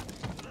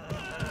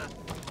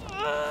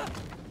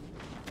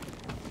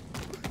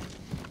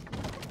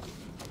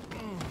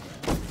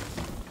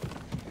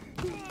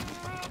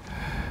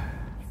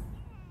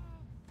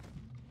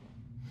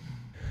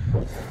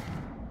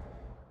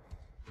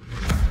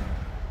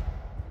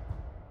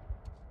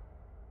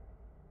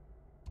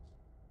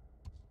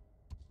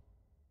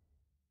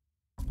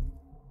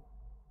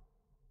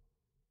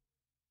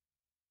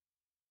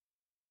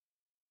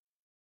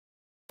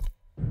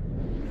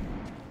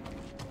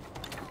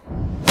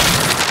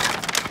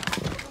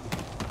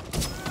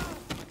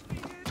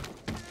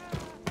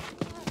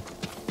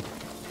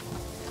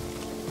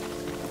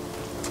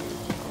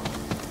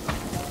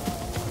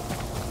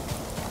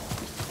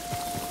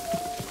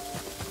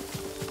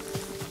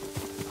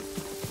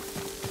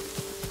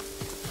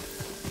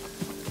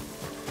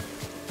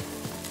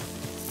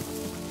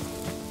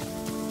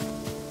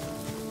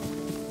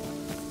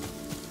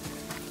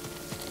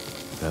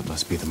 That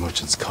must be the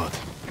merchant's cart.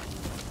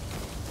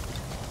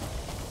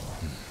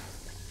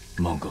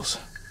 Mongols.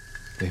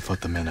 They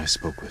fought the men I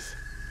spoke with.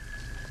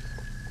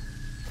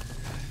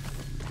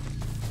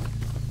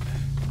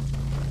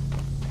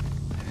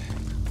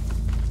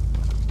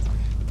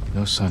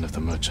 No sign of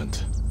the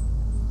merchant.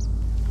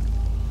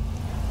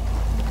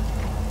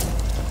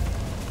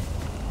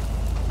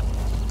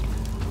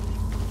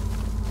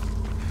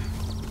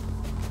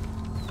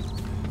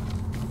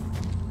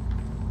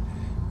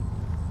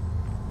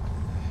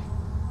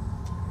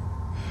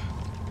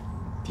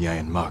 The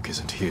iron mark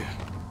isn't here.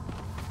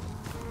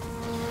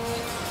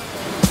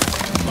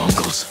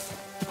 Mongols!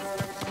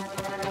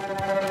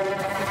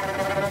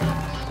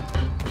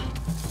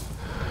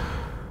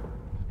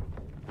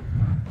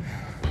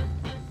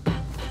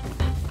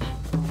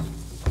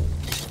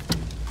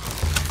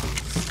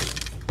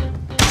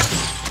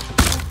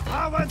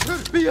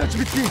 Би яаж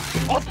мэдгийг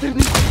од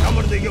тэрний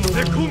ямар нэг юм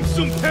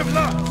хүмсүм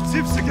тавьла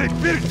зэвсгээ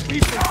бэрч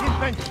хийсэн юм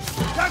байна.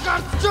 Яг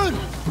ардч байна.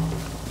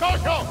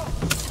 Гоо.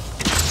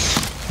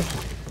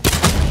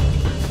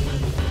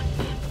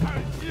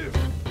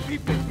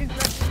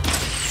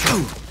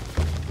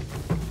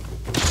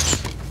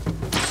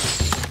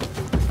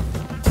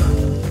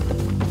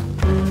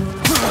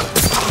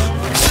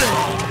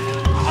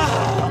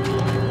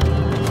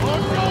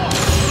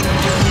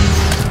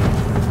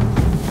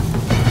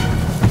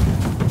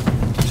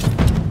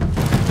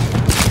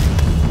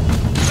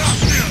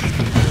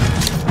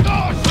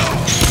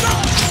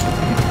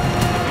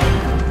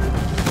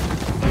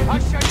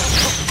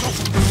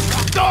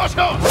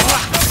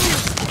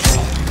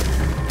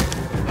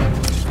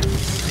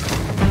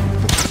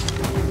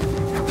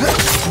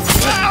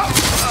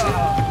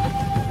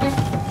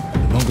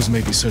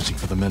 may be searching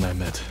for the men I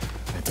met.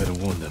 I better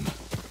warn them.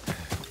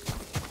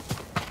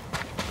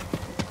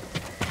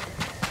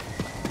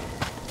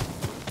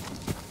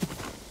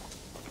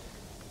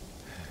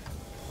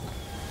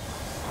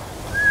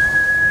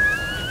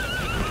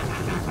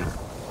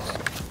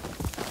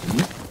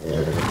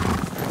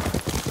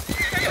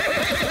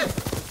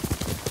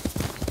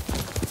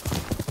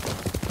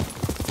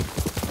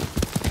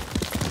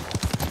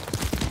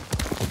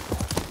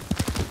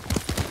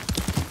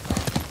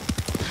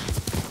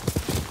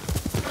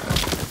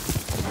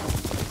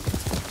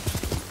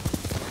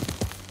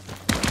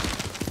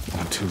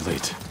 Too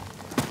late.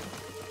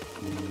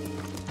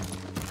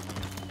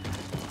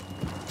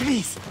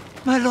 Please,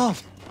 my lord.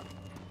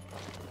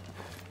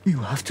 You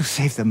have to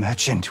save the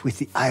merchant with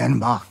the iron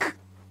mark.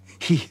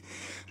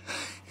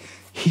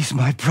 He's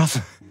my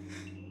brother.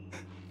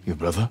 Your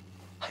brother?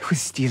 I was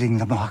stealing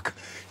the mark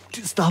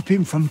to stop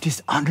him from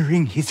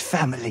dishonoring his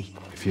family.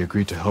 If he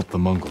agreed to help the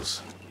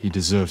Mongols, he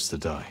deserves to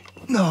die.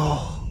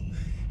 No,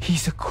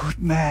 he's a good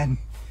man.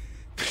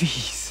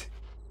 Please.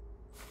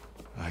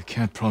 I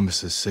can't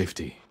promise his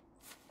safety,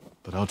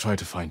 but I'll try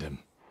to find him.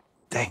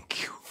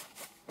 Thank you.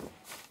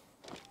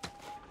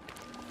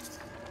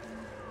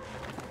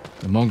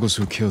 The Mongols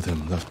who killed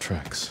him left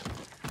tracks.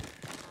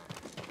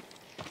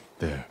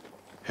 There,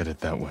 headed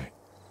that way.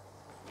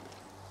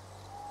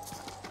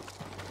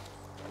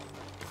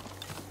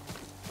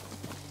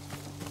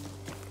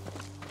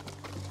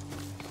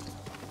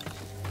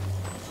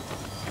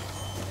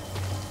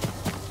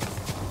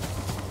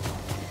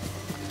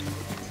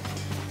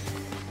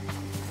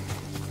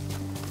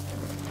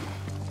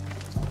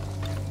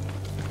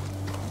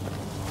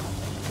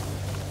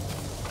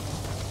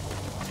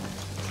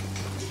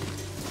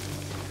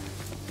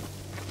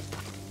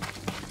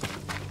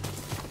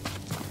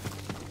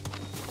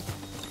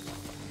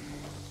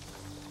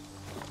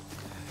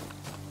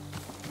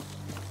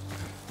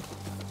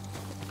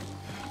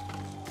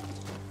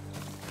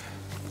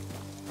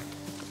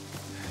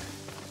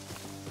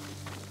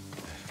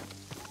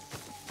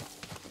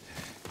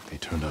 They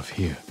turned off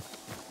here.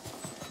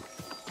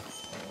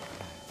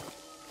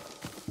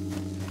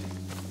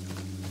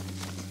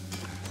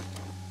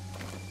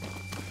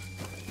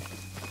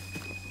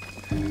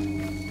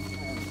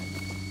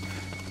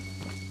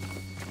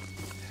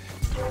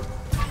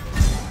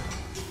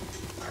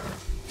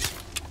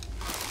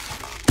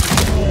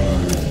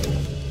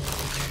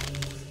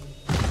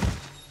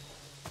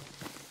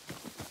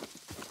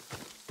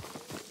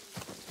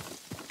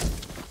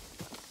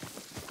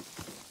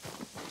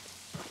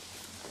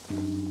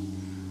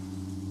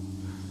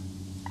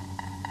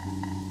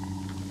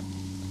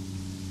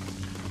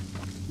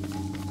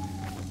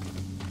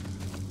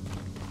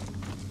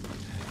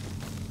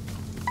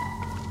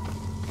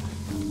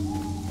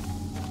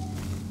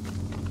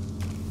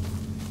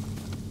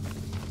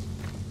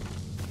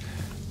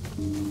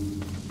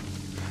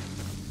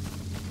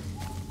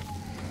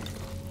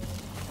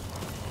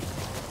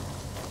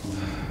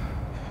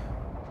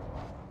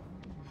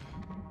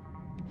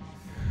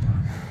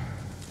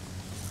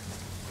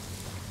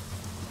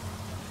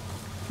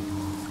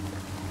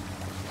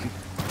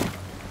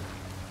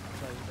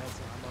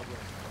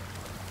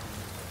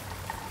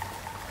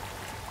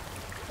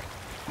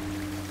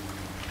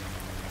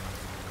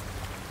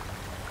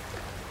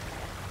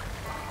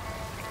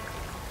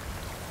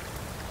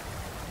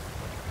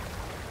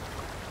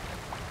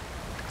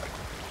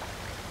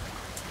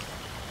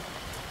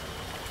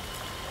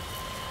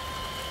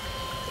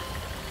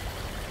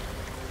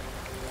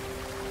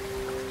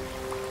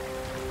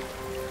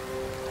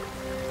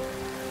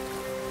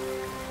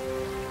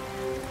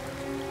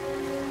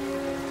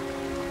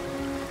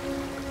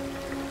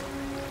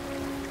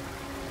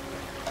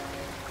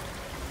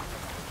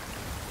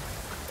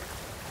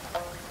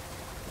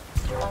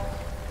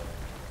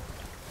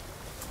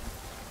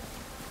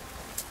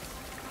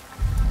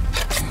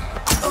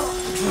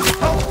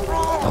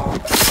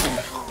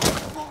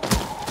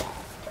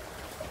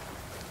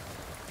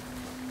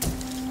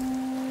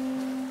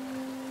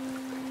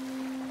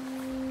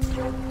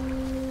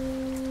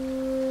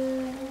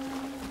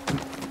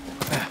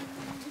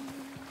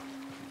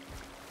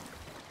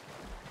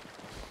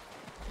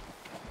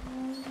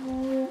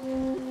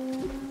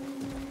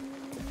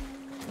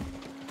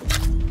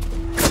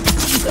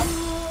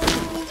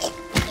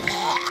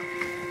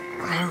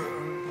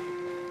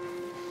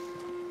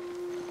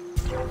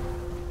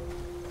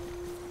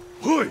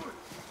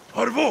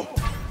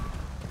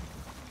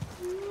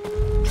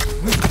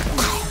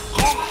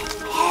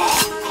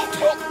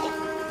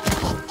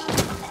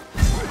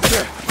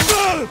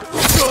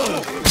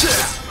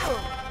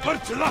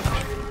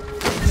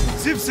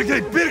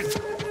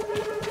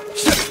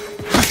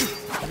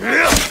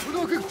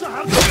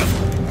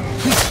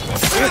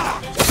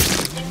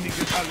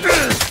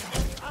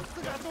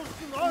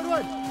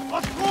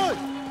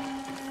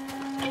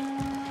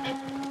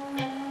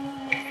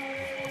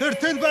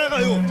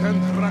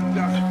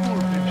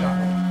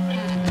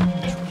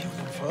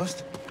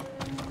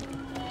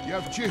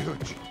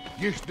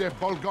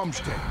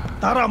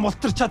 Дараа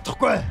мултарч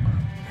чадахгүй.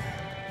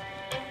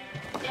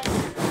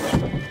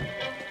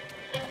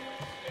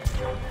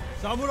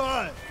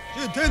 Samurai!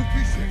 You didn't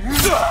piece.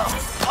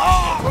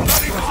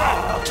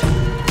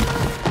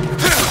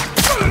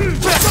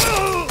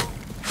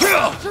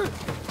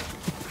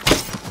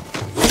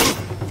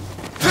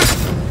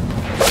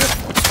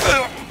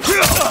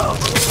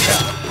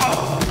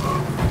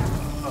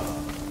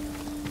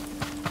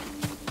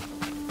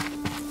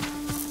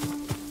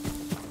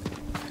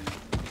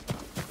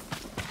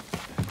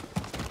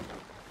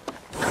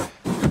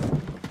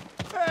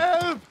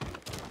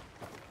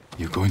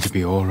 You're going to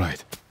be all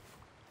right.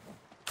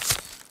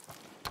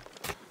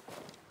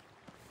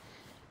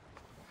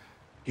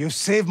 You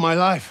saved my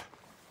life.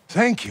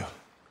 Thank you.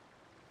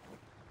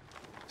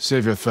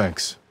 Save your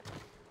thanks.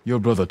 Your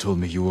brother told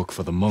me you work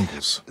for the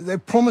Mongols. They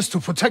promised to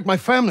protect my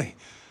family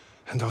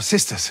and our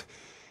sisters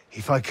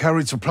if I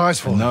carried supplies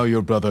for And them. now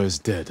your brother is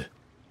dead.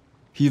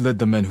 He led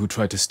the men who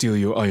tried to steal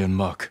your iron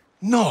mark.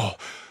 No!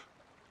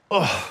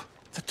 Oh,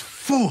 that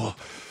fool!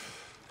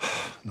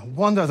 No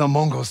wonder the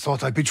Mongols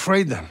thought I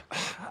betrayed them.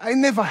 I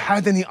never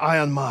had any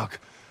iron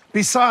mark.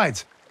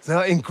 Besides,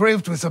 they're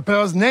engraved with the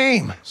bear's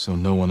name. So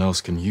no one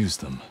else can use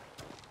them.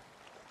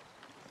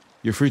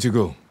 You're free to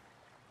go.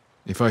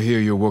 If I hear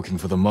you're working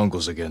for the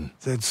Mongols again...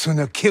 They'd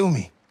sooner kill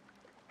me.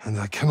 And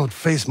I cannot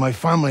face my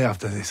family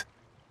after this.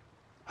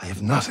 I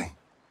have nothing.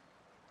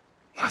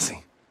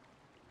 Nothing.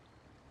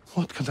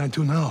 What can I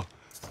do now?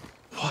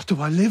 What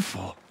do I live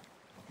for?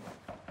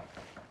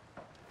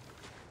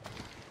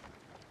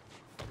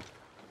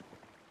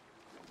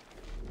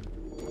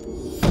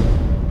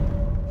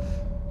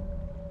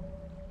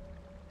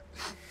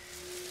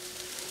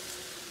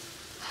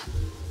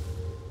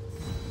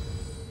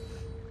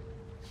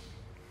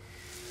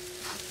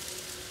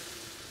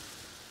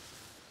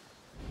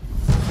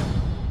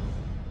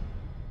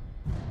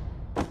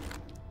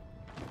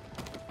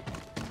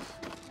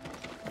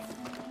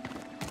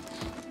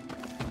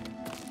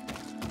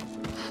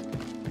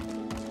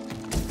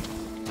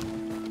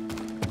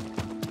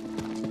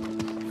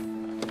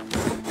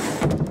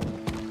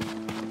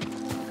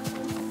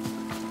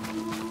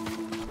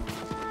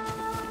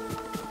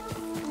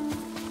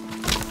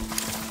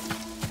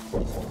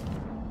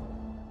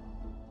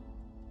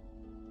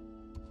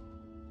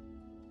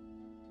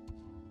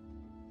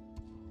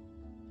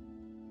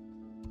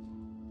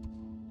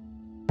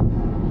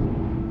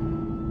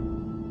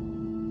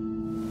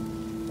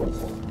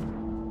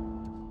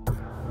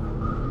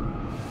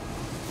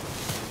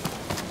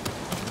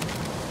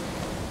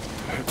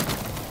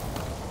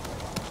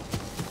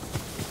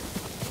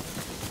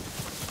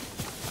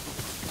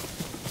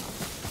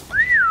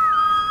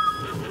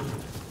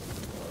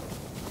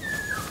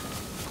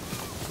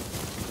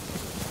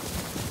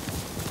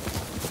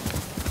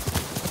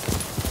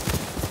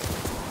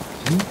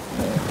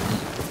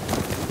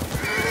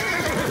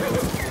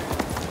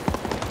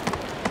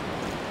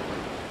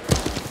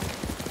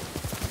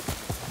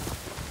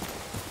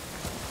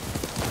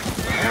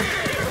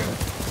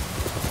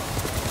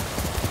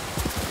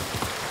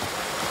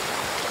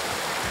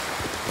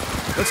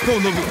 Let's go,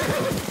 Nobu.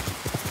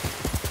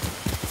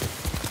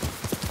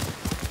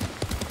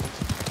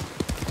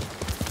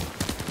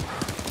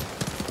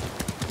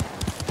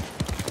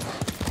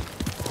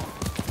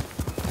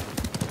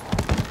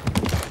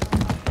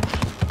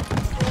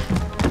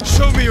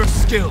 Show me your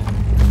skill.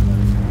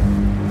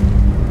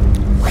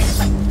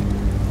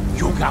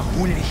 You got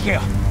only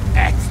here.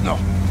 Act no.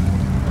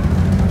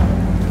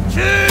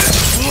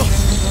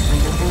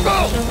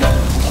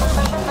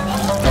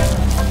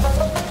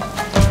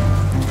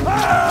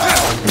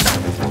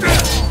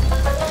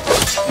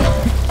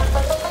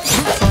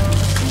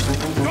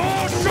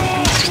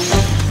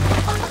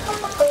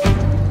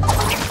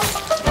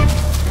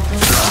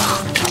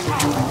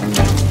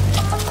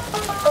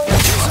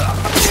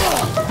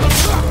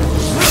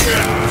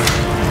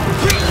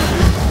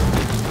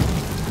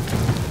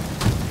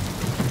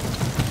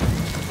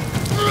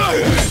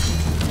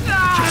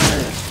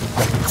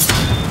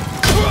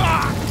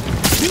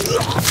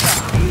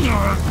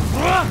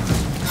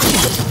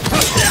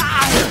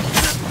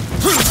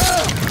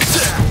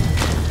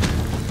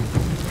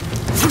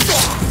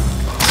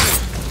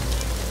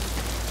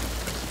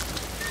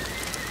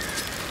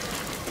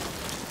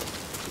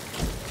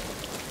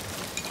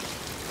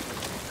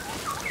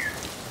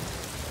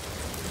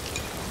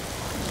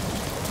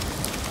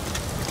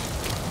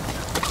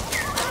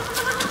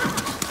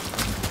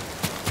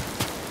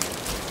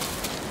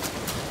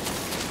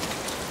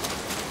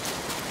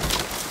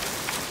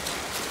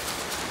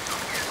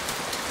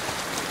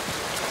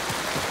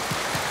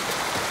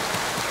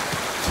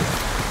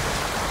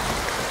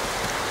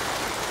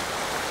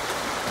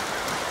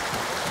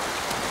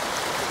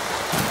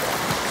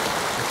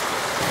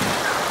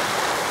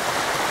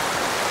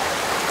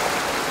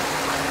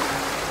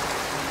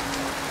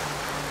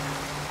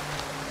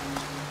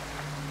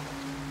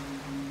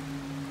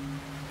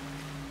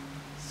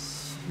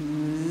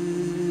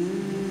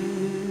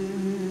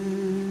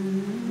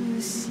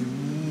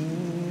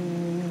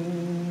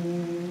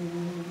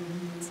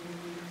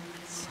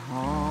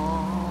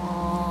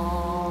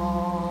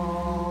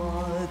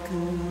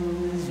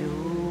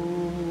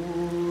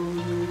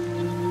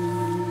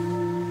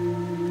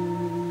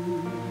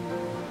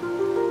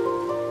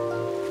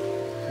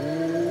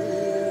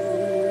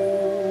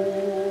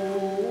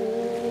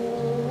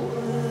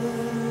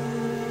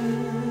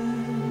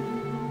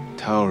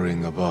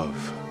 towering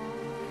above.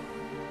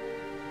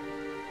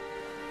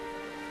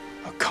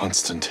 A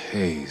constant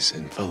haze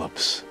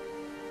envelops,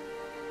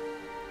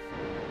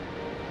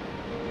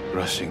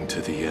 rushing to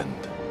the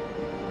end.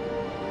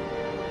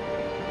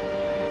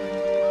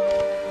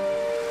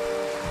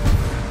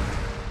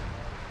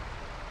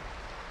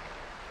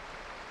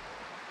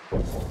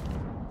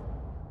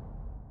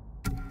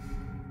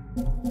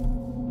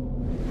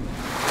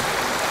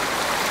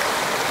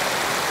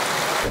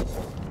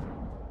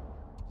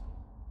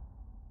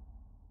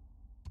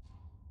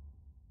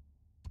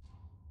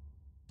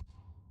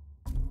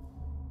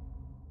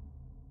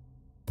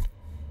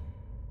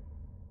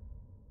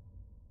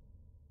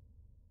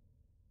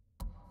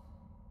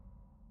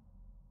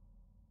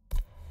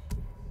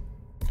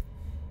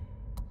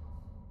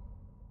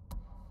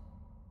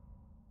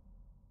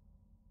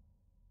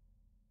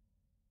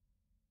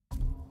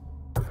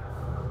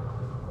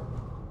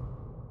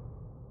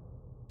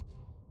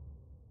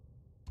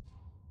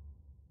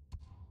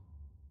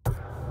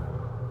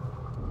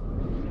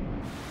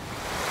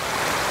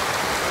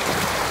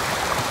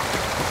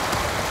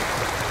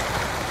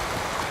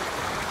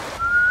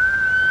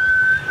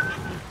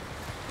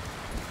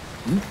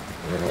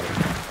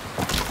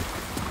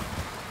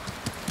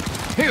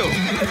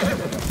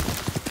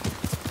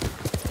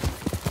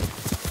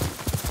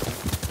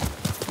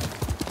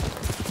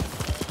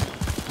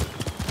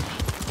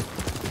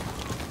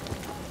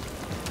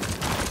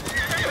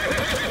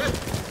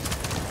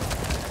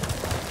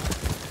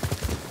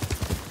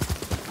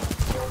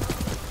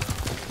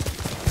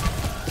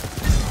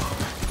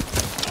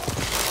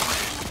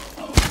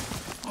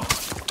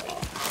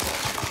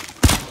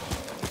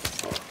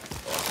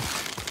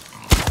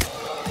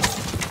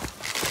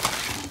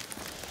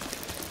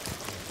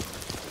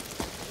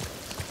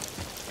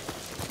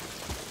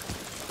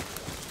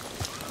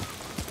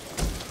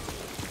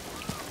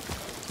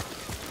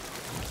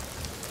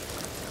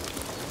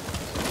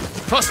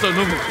 Faster,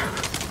 Numu!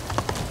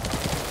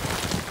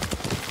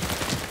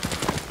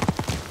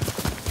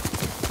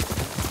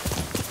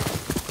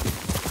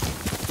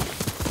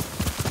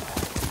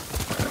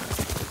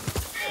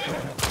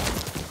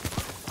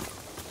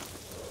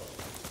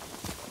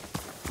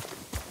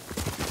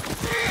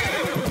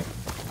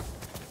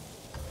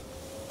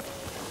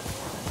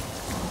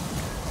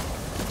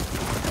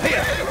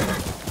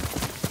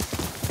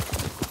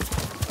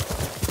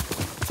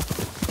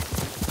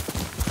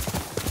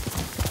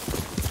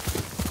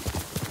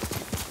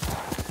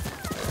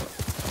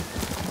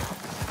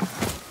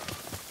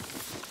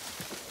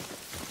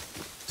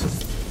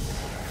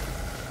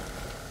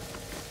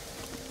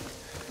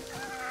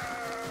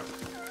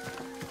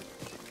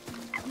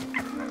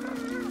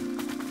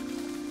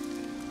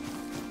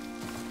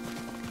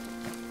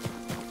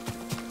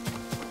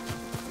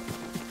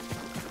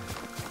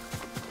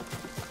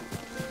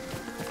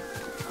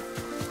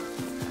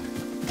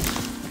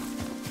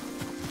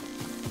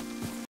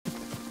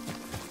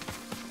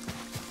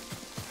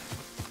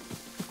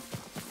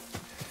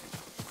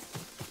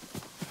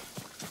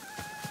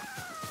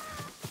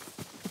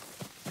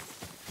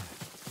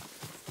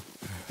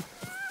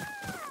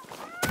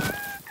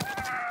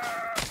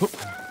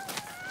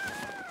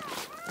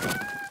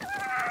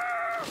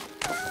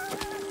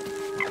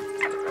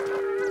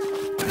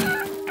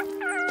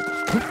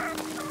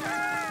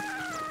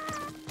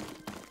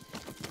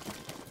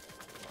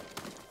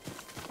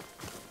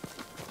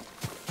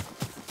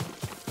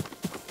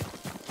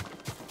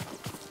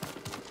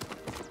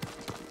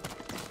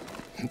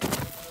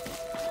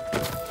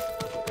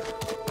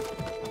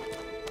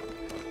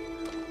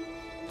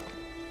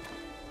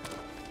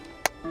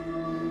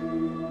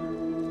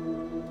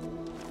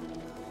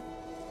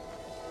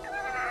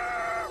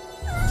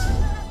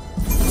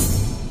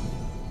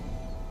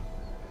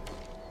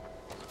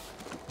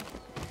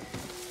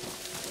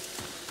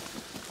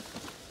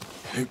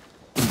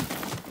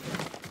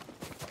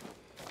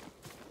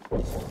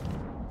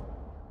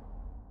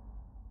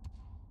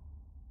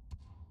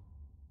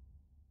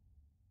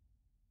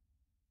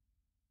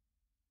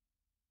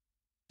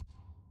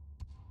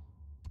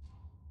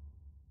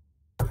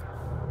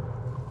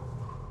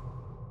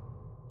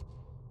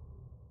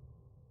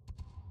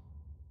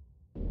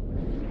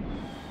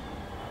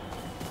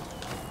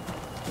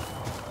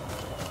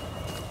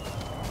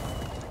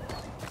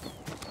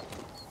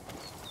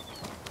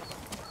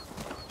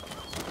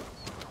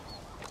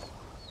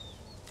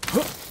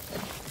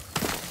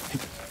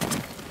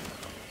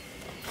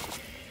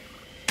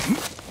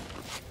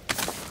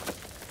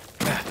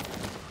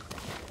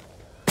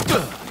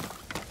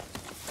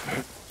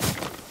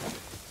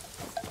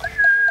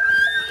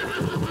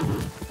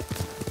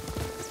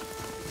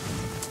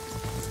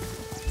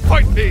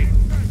 Fight me!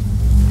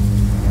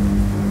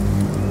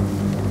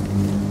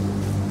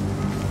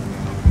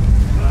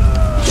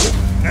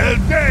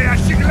 Elde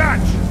Ashiglach!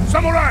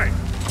 Samurai!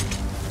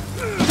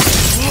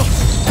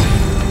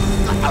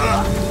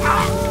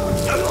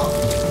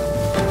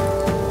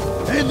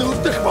 Inu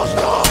tych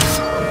można!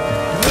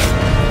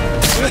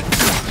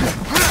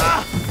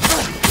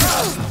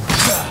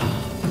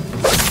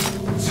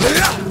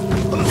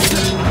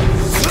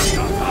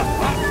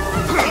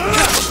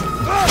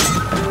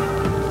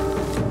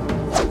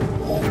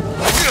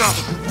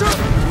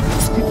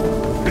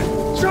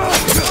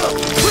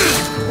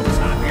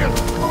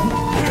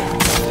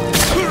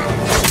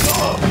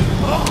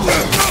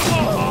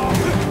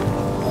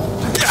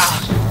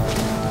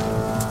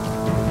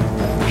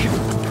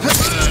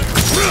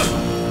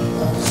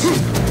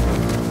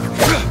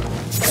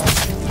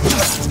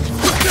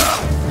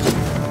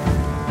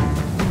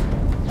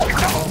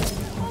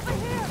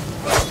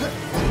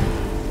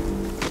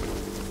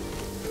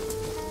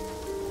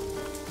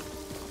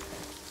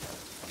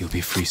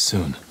 be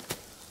soon.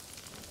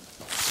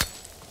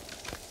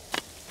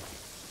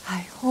 I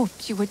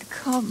hoped you would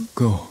come.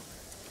 Go.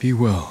 Be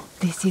well.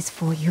 This is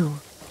for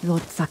you,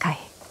 Lord Sakai.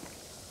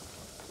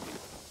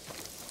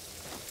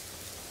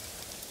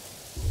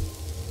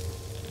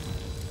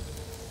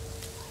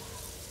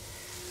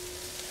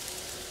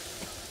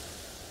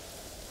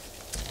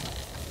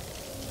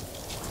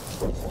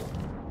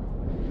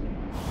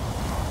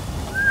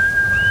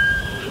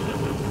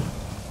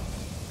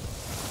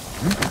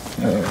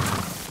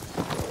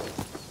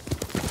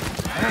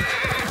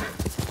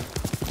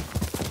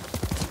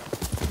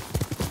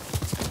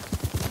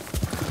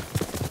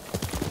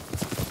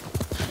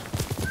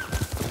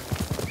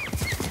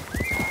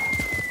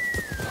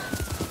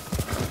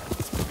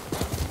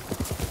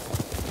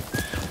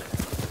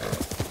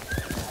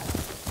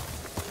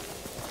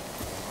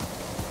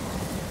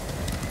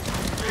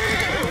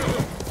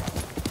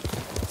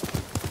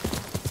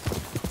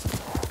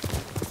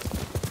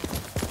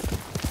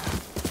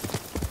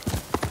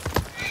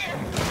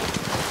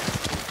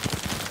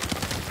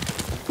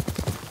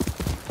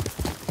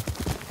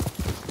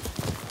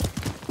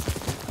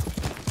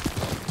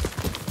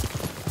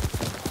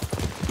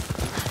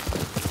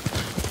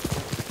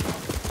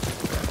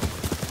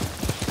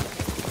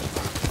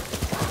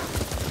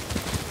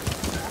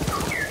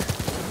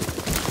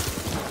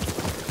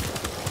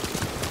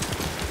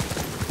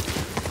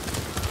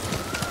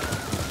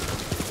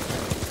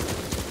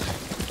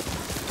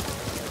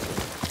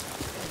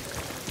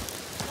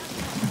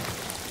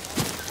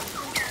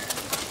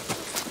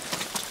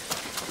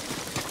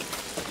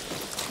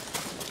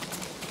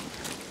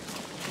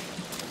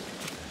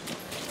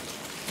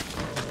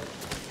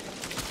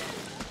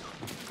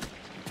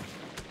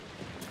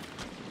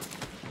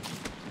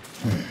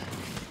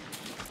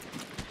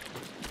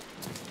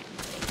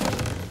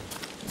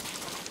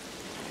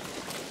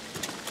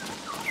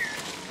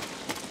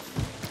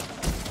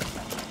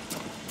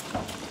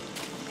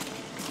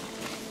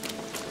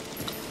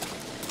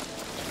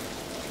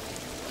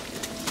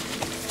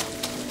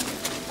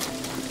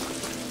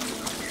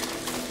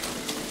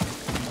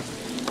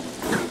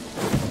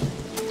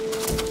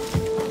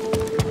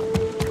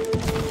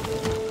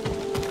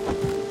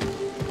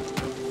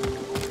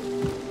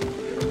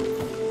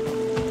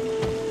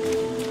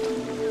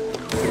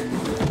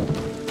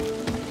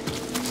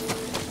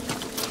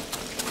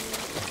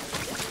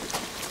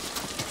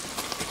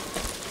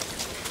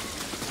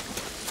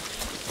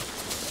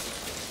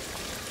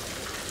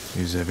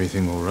 Is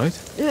everything all right?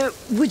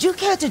 Would you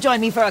care to join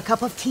me for a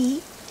cup of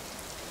tea?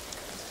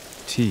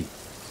 Tea.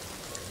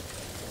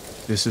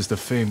 This is the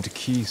famed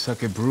Ki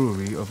Sake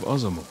Brewery of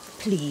Ozumu.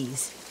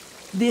 Please.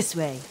 This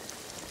way.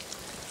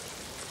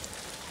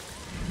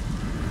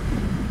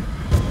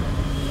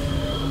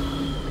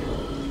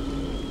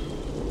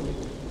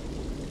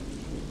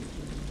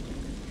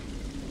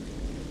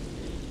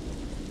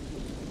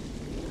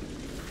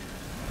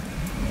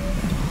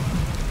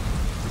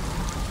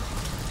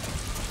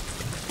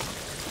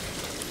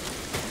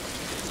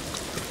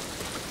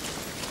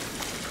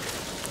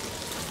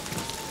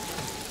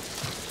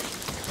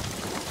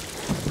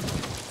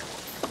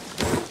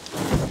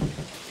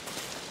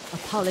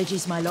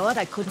 Apologies, my lord.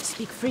 I couldn't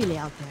speak freely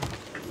out there.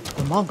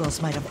 The Mongols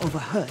might have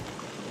overheard.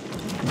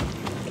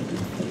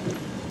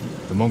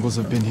 The Mongols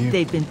have been here?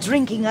 They've been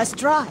drinking us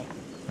dry.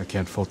 I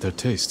can't fault their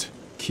taste.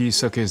 Ki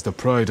Sake is the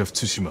pride of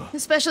Tsushima.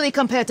 Especially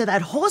compared to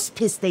that horse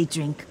piss they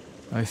drink.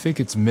 I think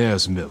it's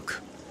mare's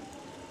milk.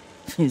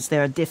 Is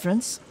there a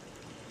difference?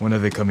 When are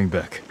they coming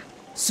back?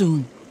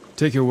 Soon.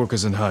 Take your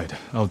workers and hide.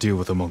 I'll deal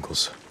with the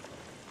Mongols.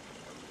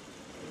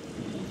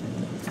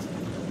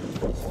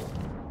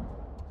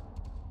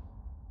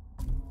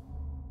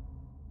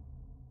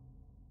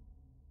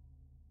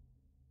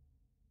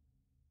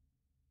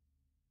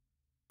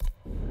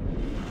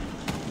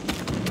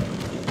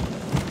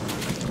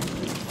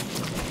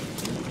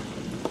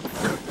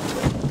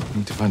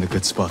 Need to find a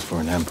good spot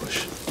for an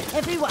ambush.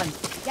 Everyone,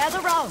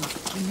 gather round.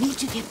 We need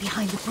to get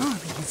behind the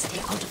brewery and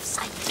stay out of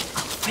sight.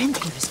 Our friend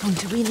here is going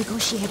to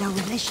renegotiate our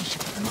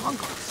relationship with the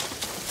Mongols.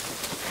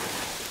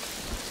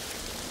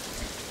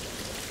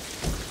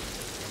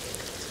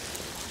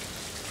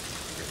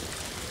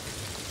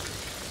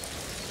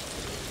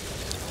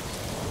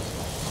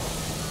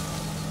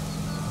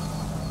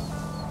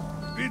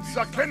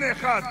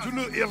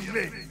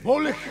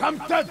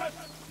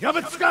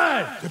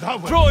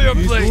 Throw your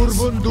blades!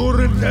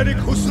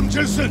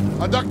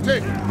 Adakte!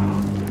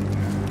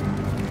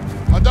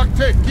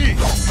 Adakte ki!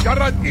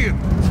 Yarat ir!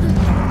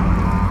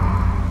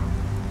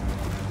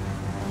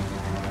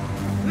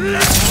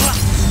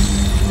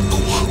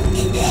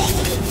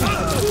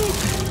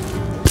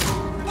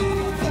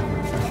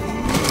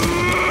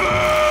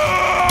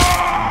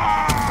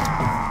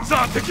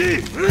 Zateki!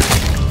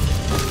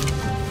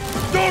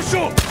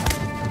 Dosho!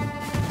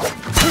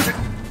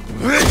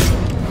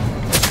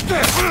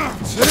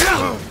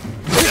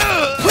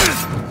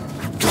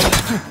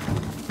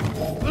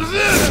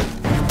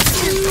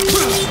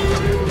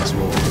 It's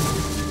war.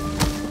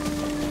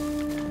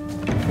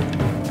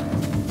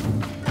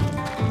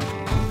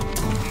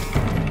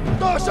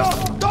 Dosho!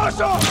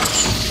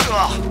 Dosho!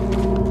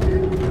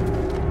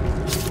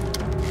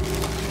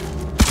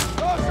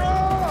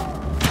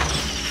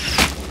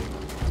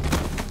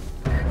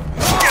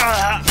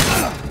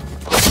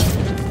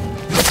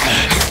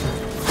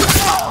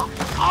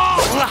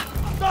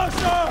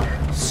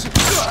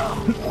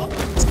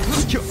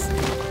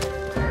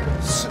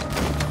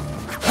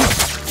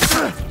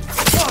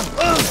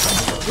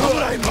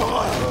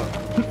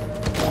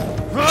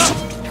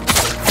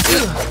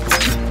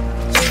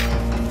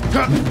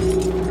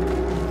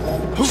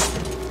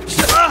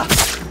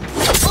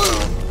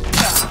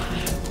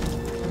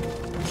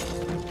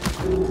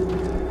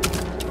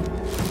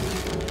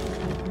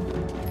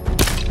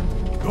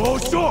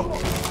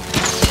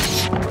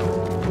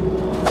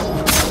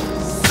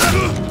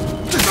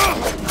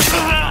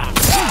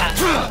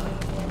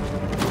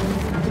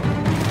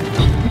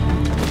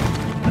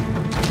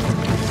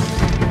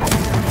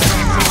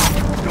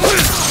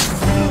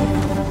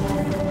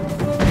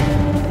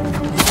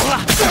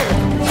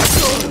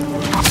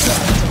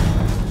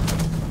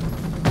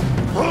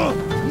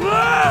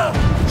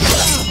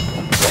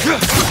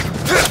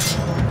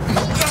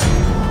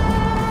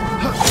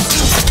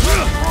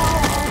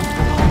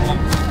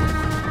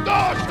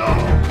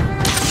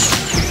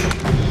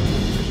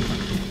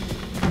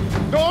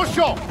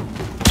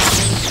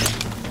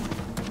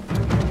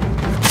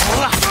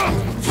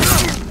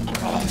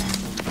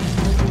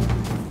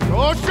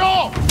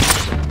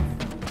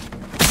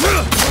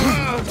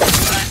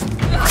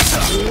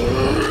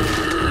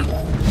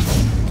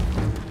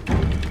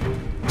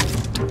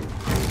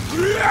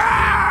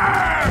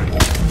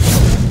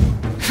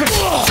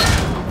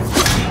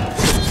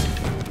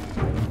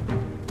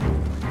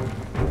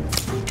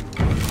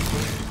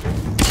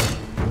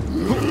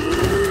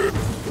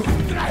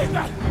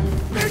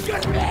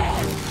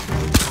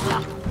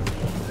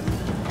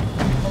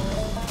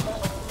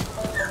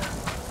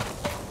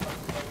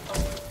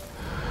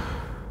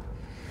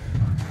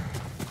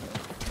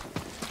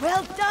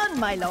 Well done,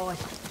 my lord.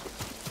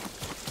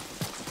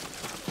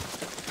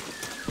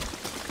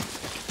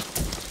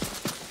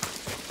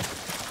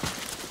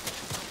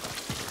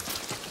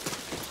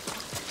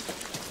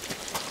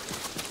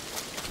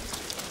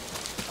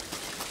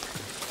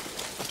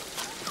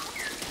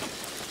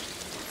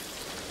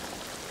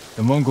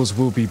 The Mongols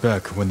will be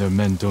back when their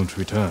men don't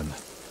return.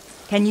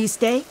 Can you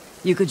stay?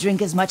 You could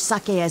drink as much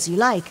sake as you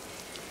like.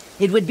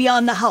 It would be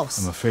on the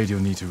house. I'm afraid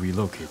you'll need to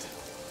relocate.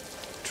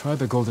 Try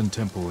the Golden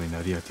Temple in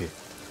Ariake.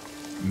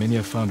 Many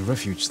have found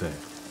refuge there.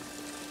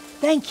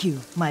 Thank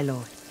you, my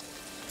lord.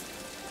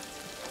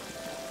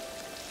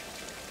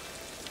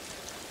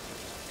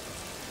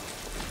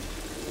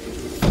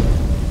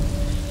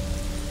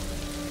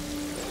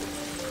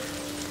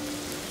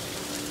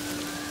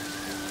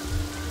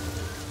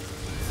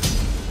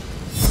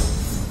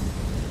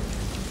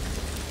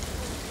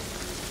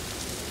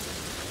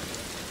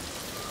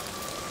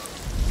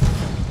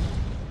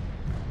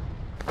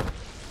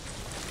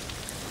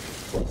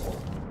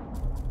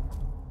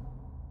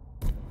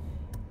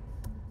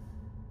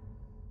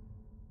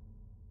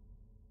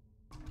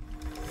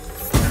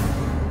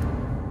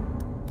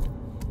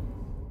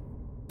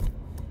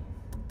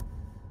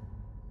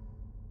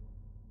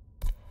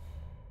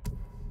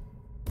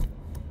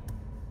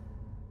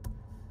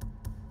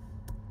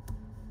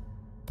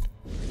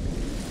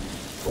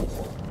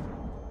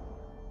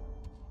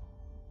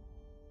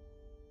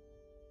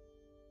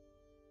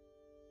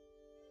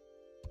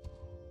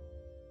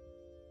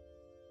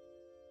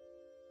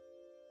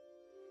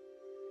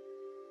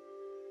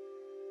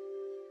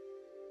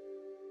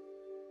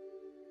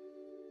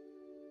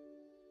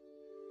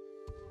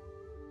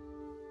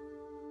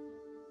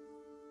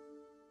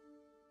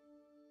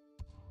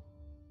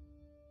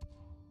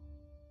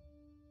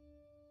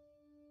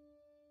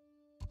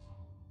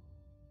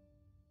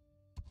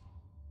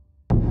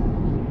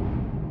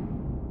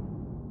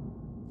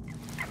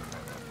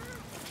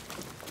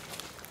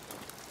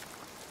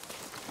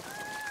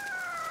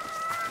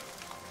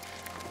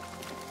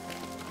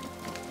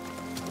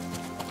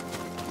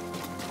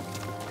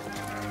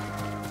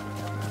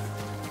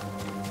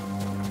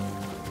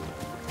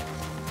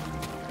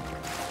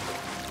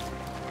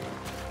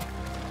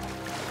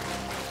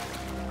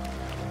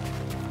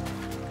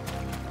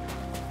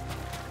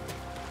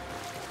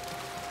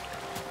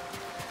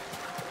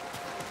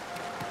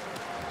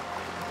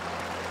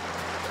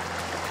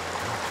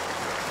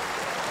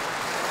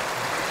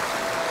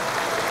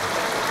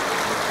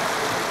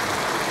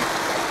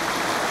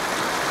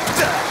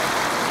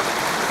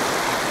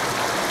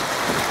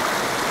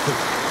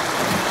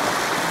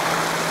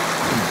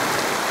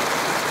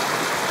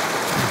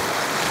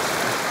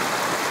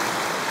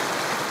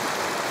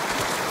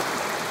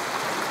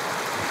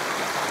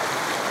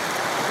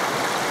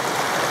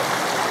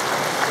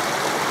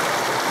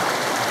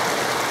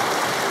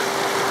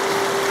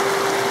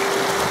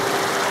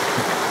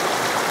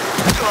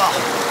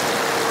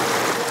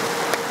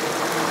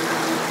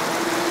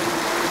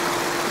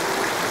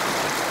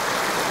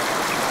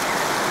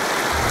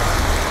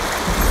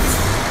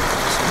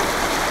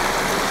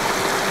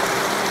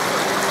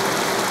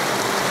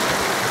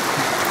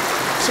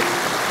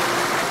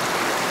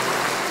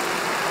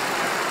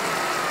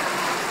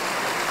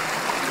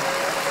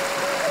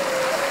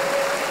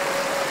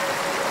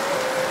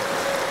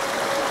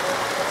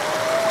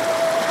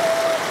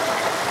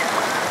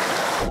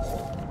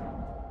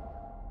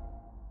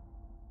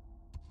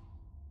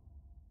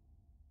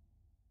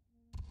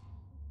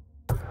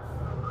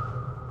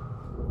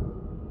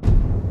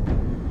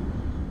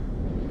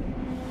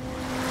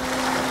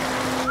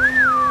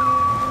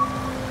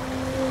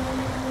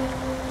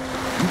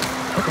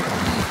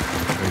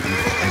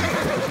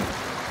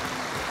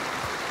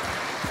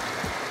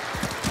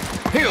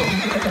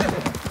 Kill!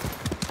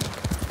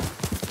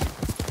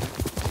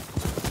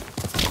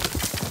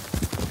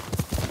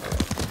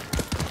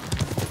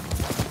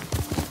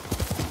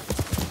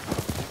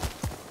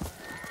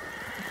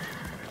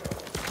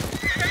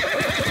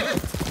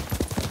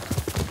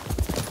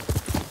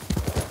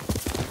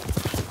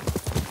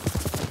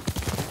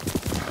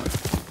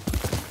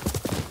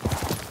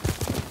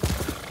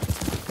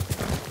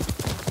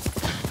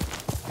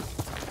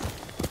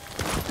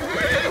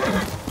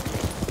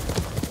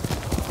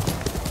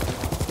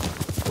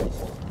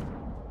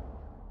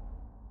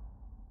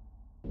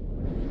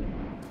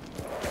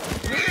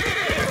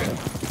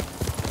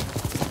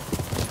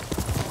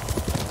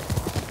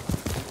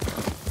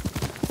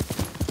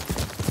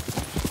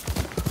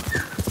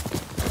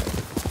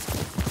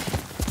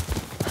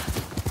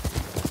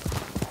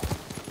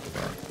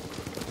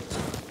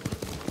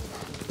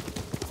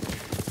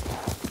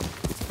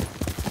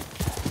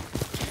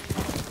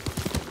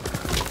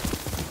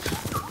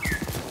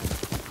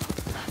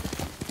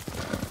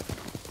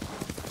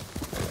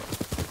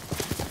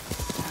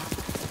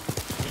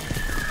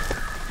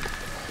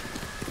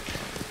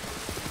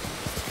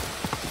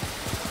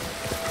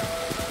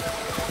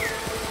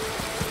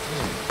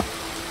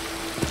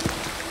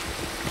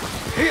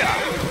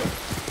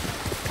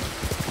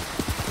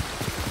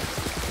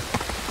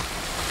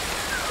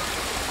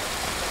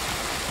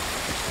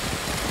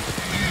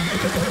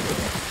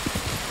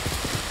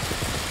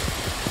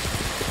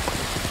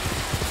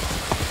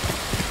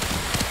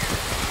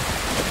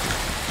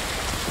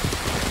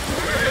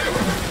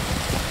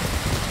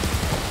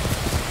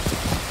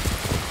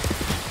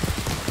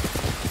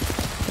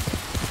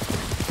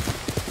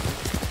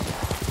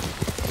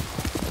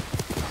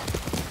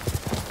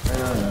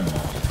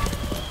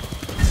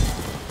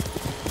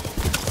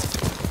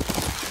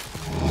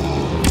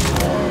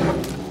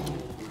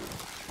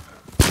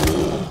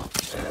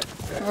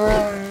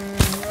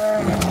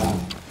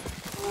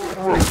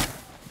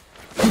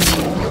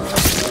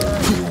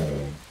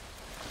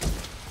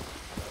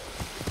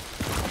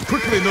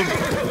 Quickly,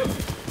 Numi!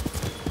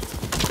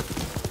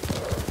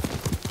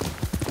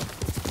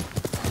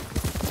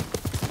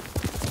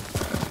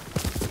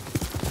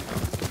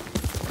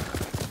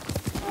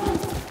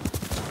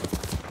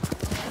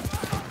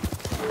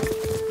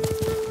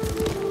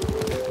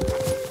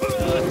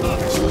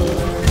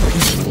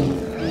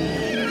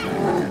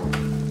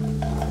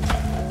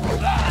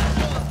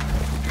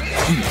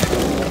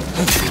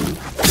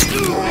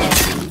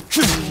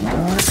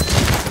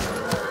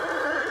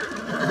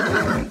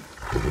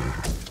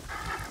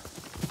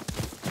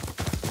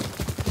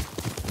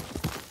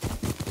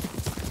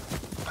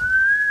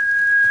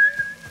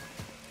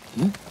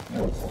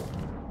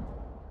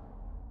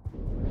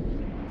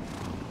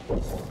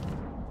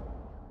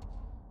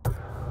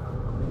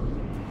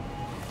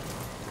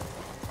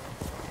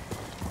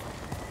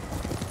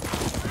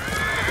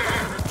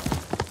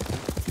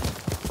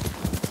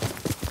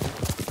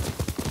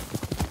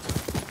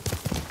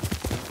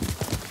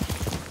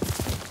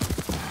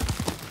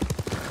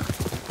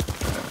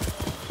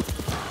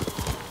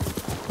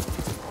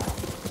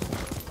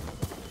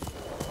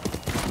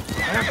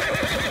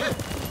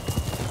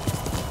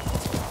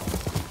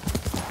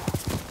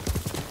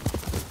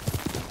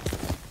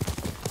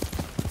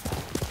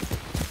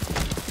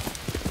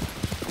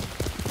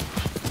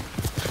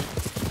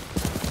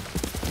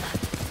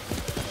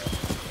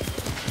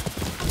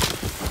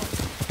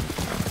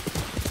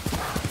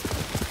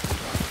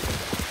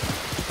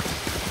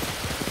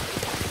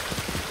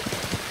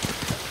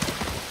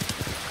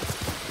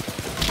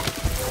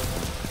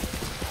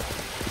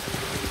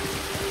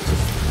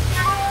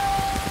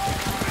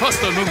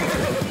 Faster,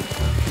 Numi!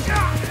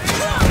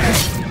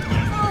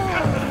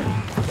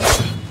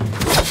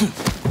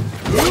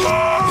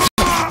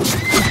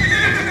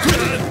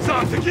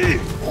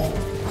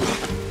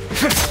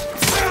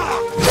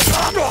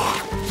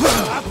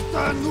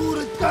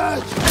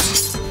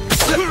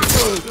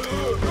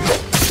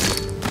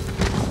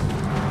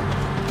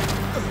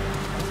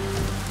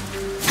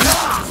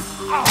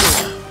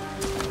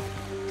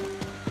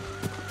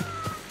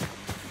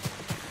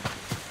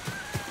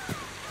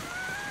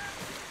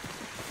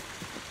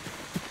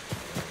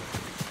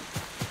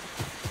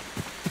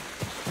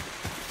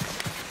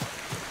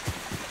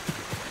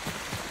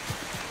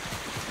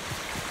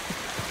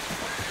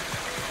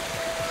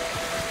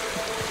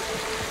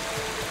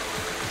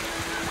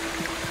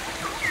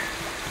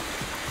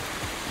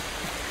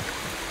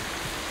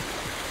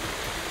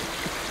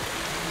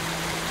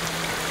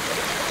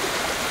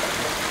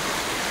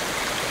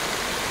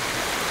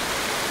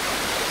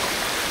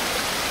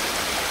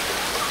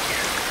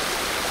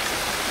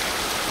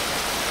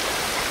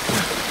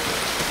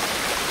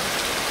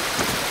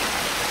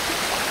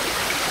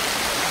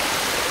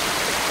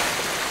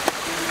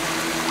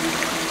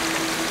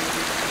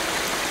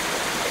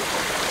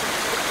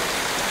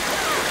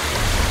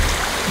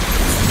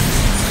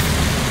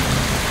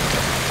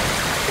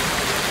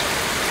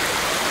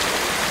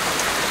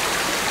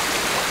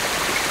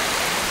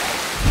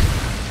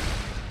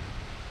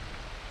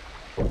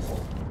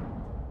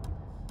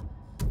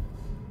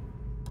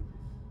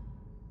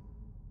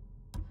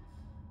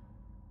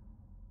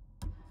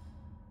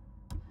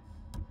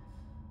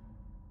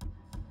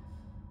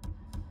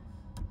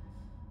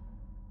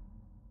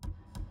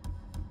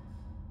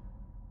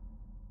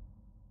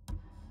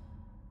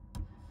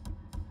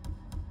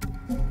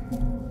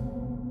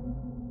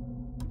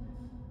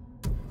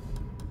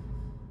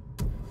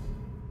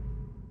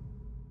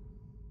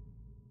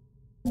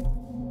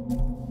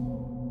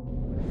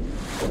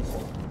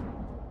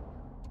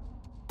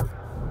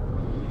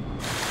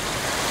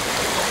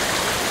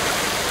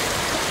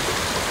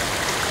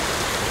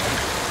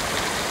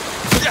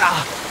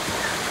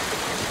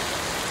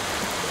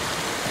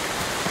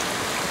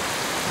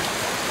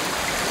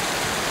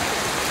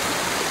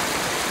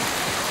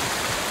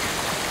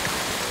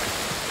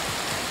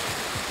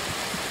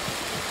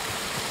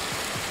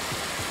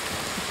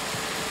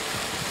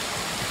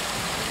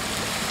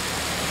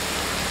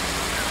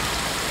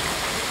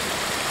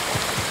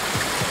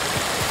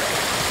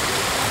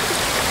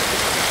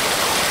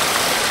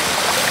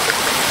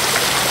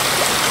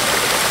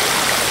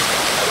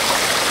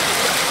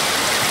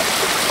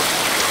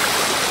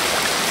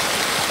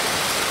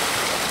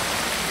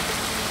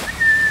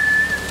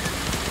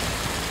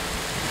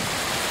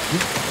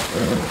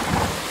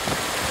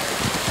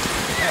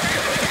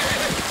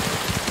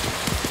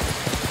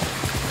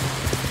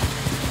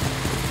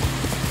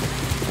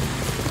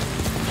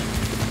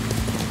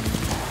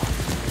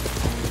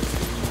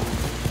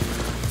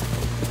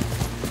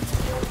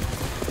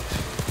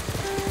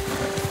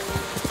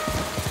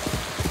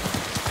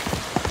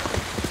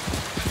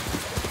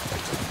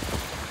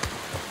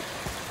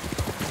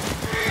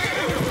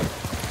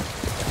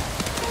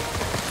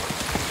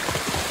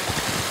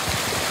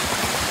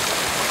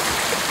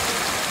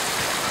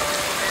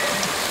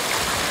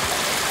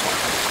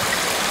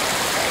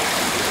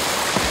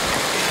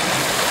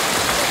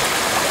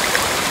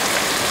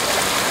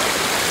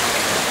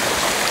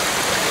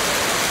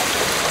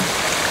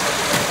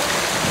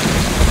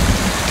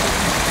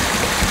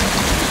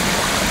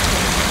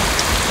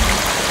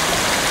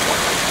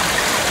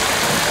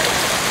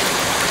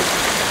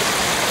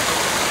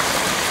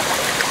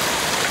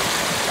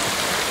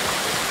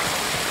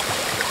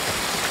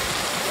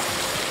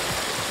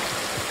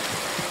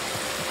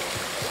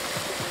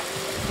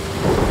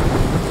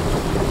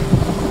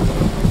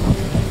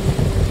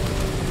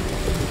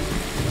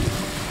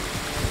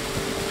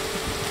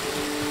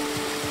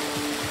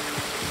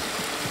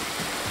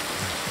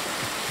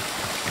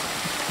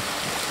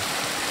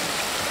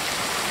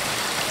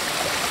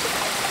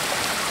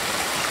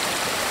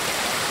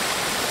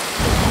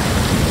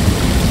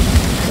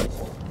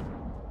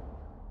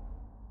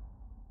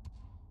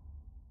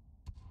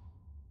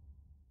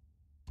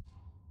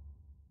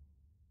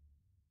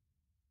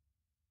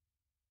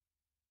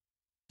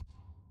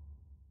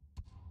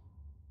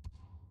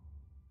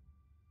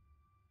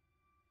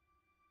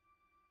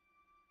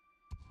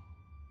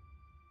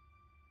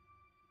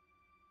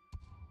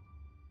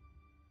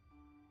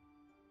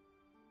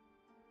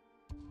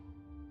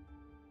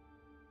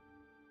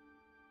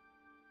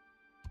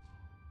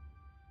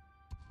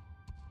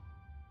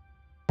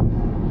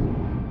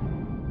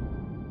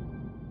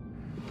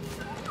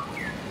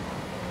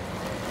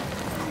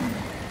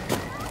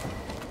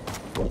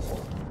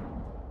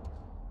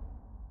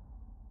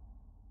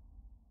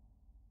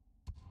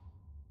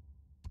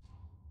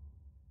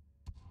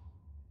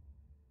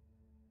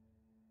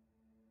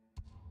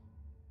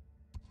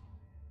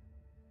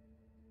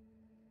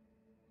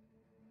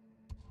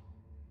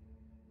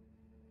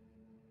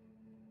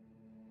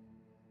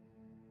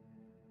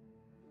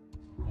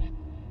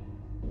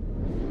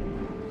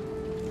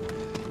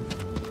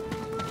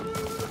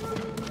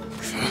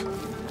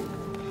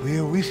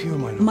 with you,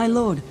 my lord. My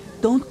lord,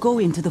 don't go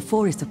into the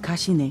forest of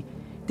Kashine.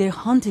 They're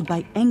haunted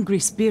by angry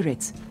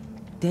spirits.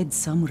 Dead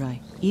samurai,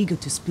 eager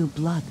to spill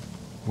blood.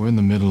 We're in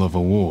the middle of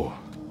a war.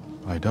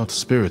 I doubt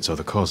spirits are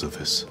the cause of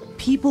this.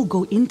 People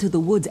go into the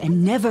woods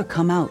and never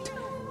come out.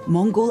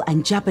 Mongol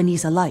and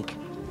Japanese alike.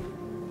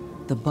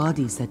 The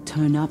bodies that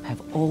turn up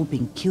have all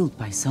been killed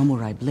by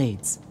samurai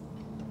blades.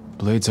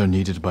 Blades are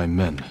needed by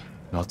men,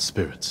 not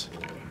spirits.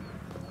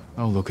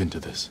 I'll look into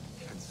this.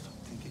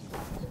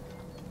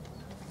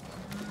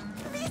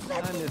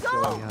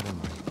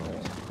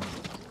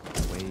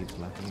 Waves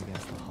lapping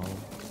against the hull.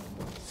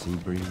 Sea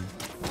breeze.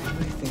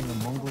 Everything the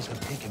Mongols have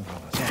taken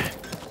from us. Yeah,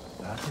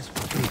 that is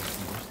what we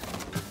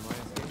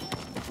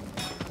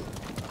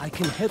I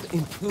can help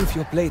improve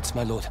your blades,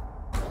 my lord.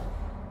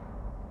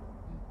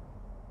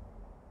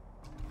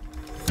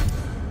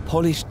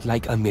 Polished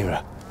like a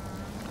mirror.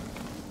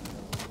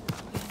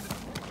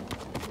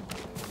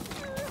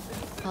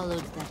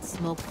 Followed that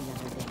smoke the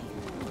other day.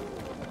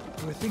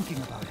 We're thinking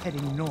about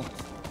heading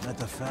north.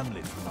 Met a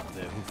family from up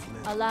there who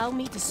fled. Allow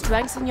me to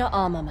strengthen your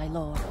armor, my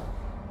lord.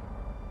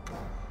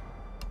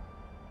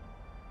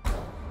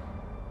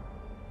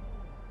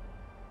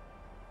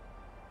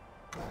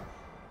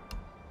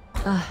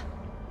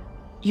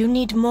 You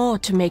need more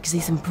to make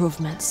these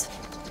improvements.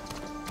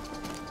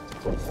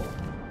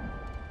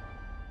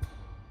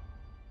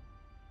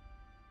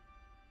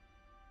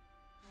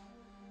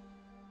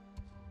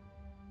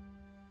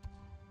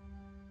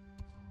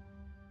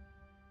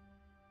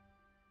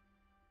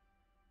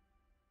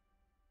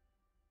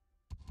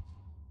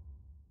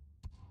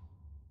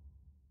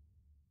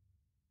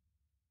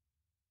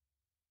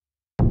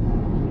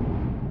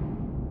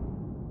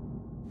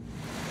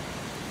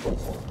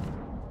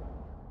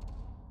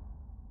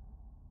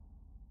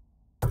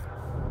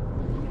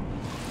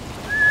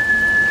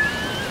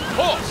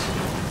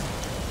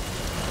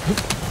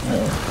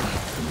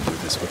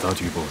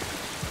 Without you both.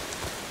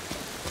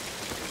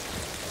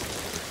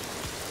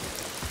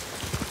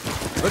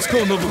 Let's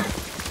go, Nobu.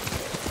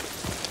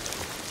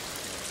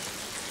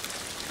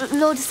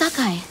 Lord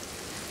Sakai,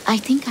 I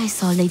think I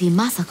saw Lady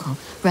Masako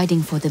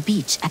riding for the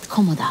beach at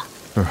Komoda.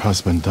 Her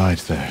husband died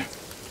there.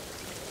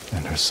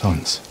 And her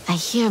sons. I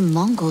hear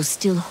Mongols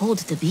still hold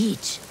the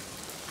beach.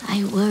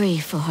 I worry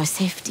for her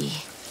safety.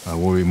 I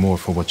worry more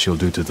for what she'll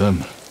do to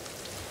them.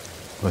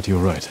 But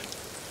you're right.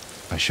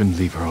 I shouldn't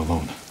leave her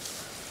alone.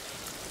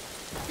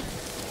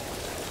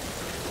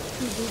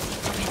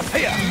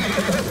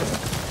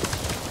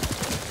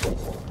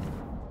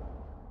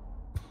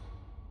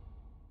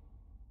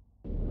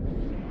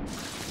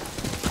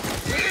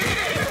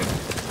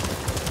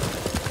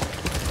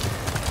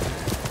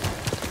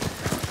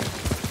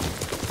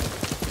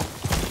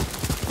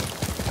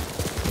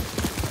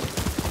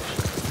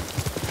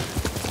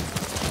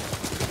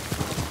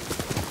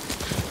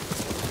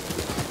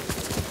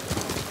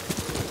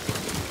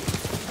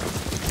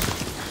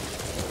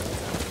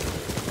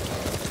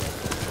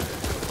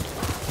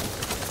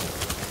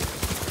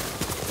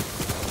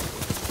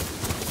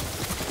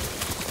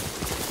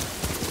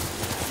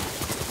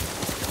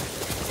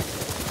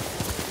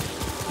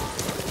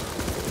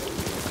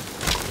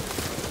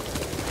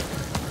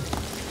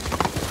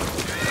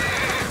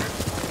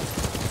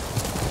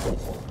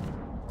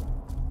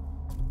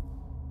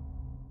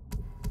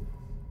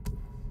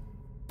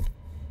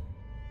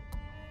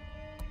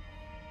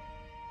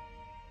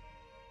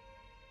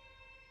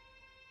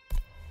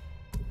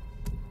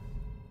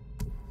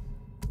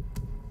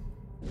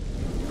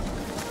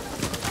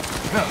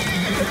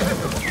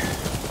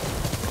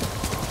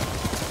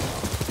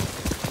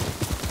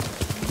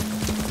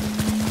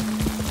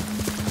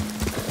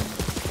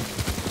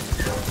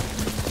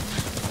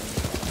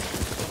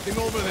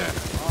 Looking over there.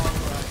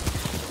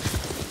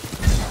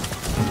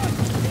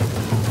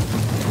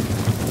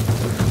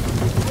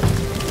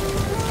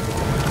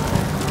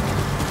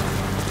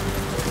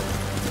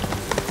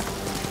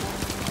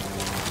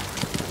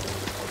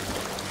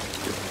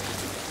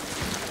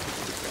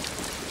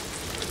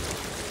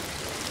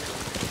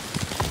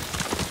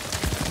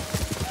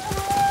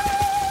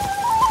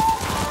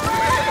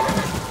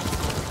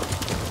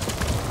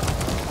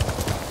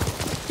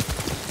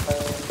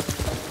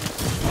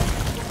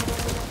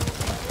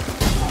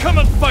 Come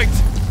and fight!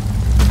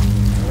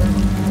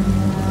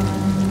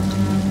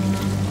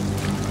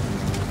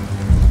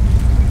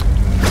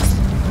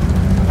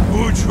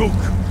 Ujuk!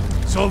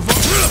 Salva!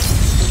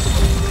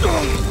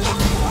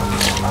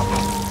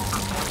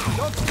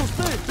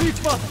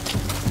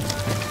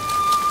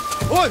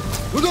 Ой,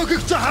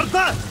 өнөөгч чи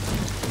хардаа.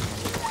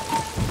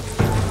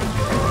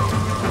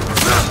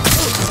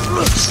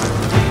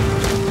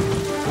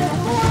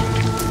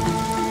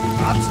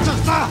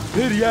 Ацчихлаа.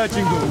 Тэр яаж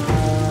ингэв?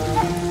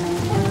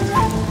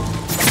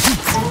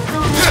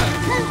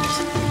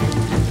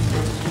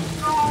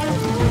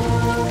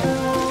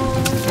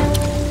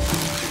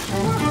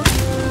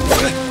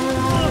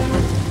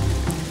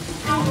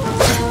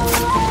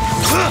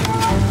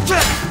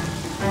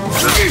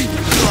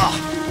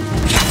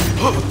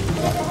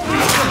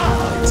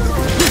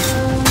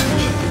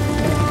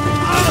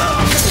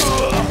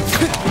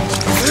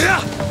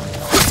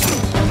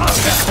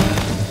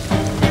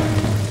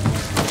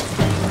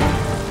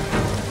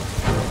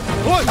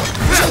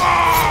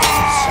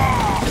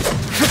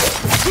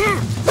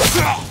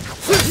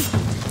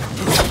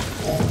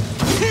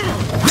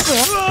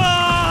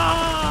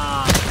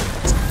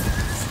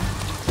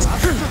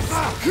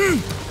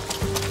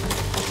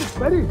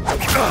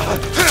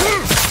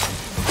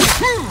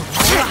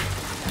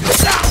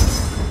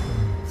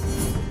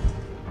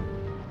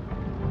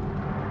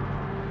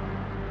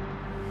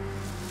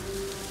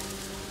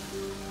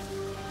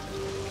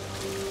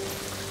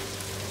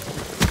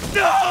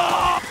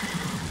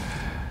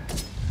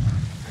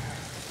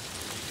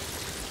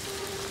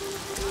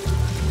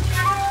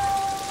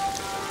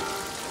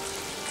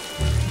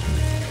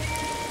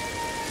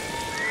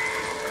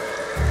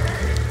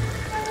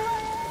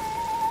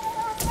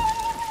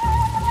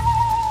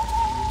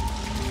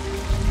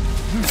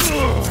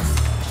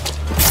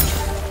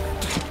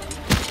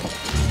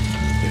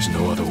 There's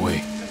no other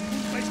way.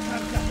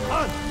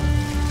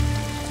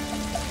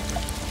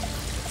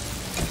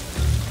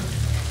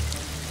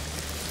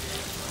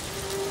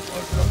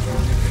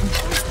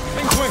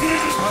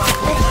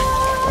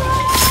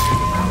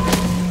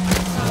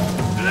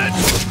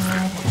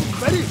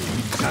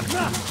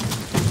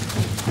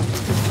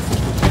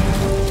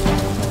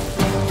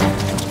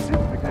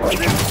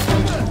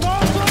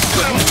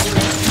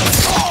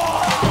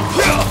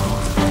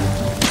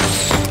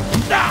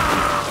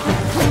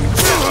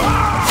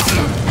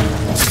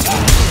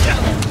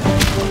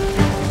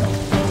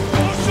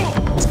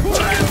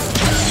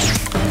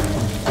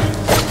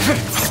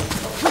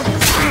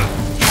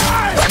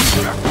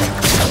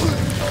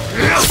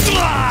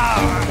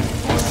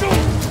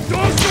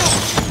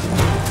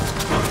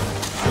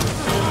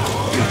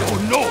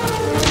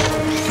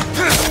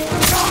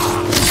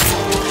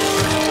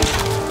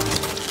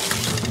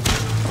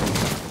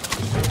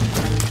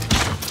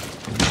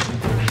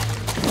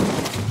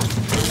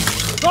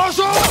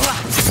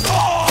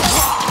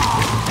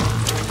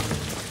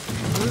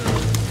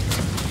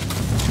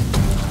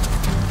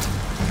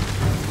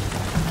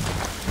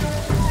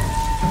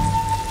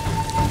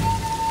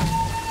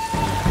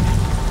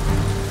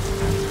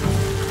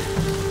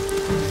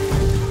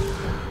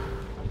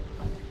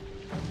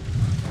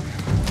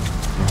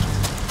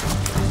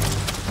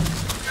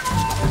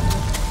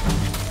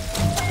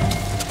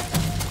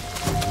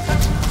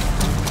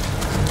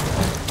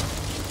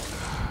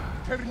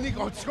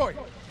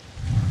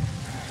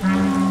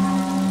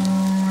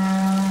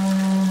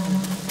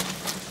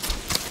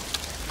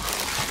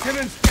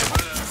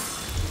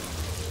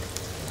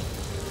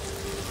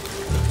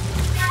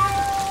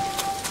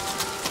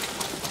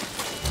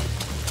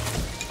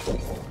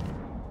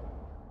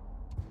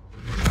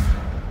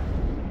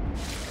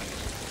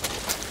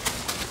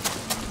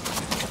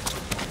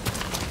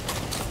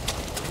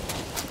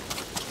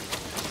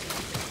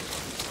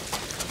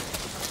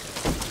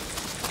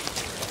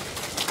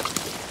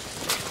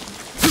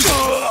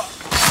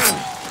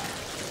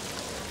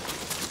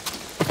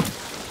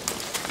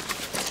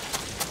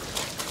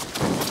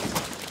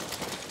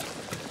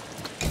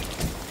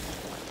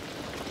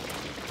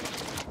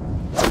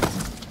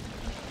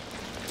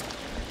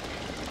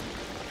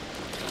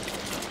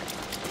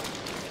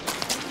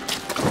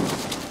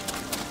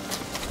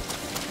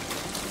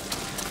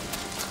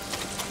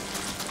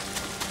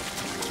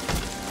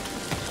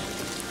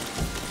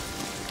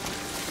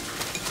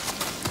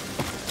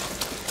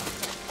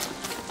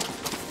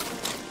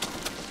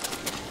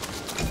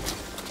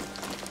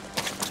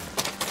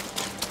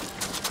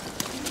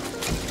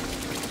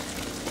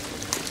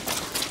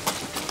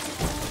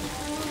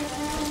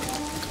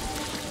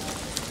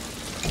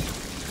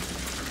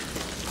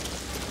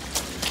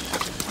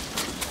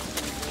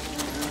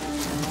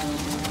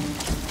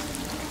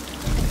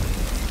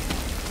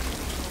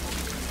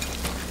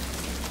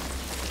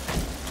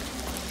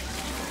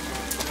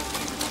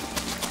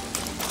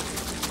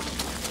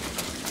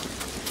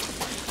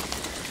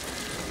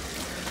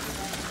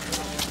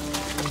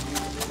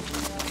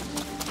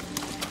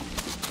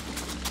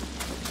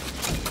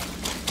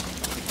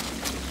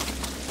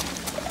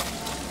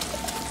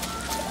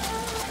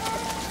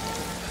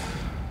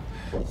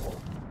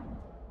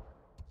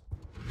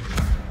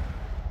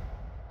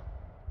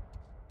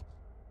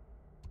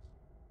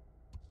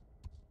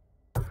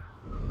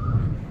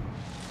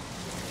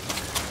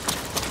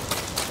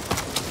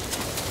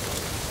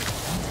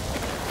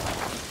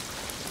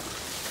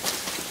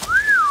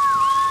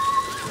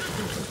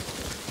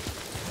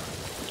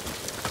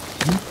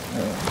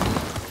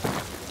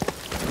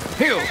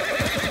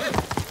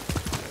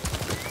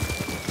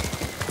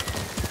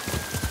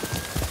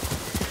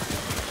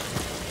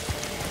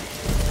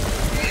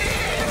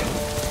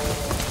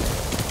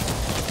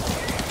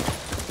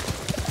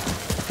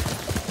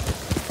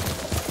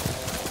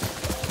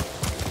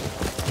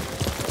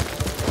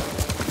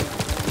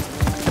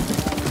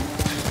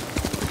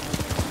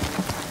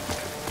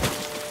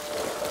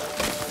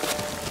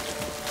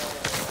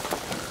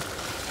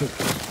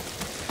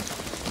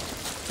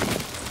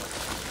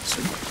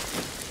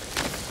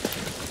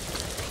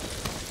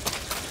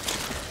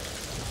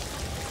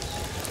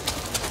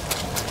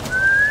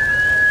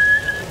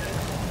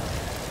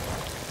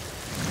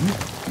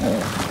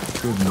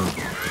 Good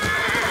move.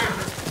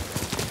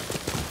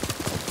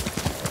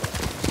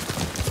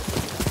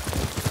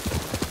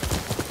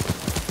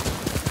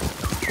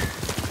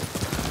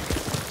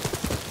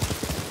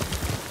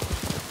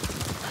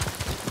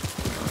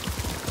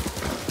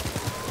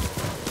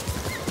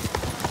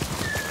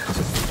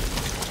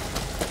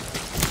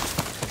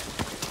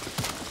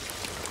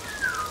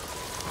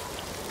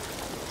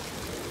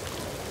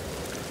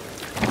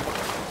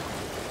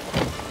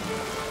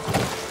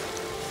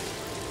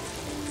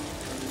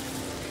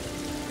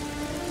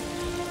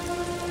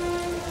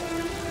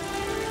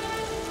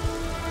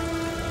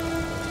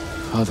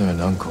 Father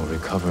and uncle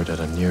recovered at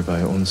a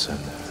nearby onsen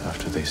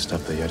after they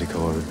stopped the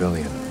Yarikawa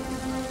rebellion.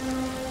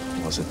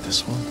 Was it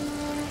this one?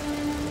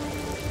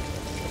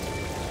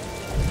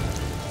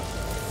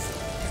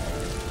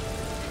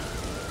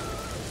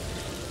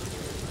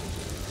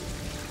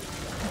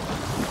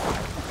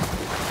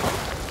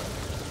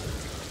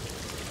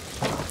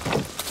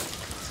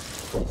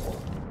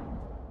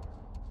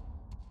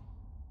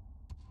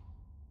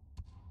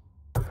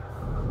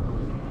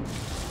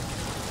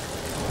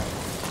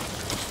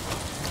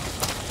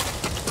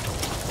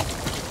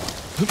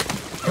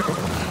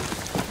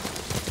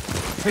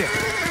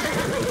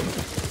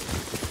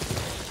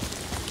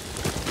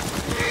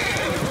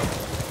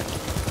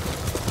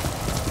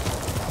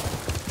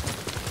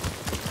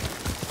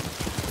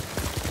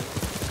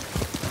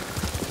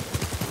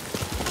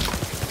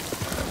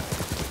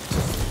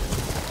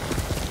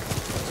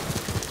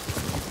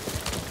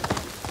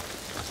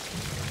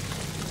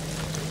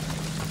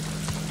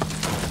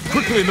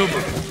 Quickly,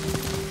 Nobu!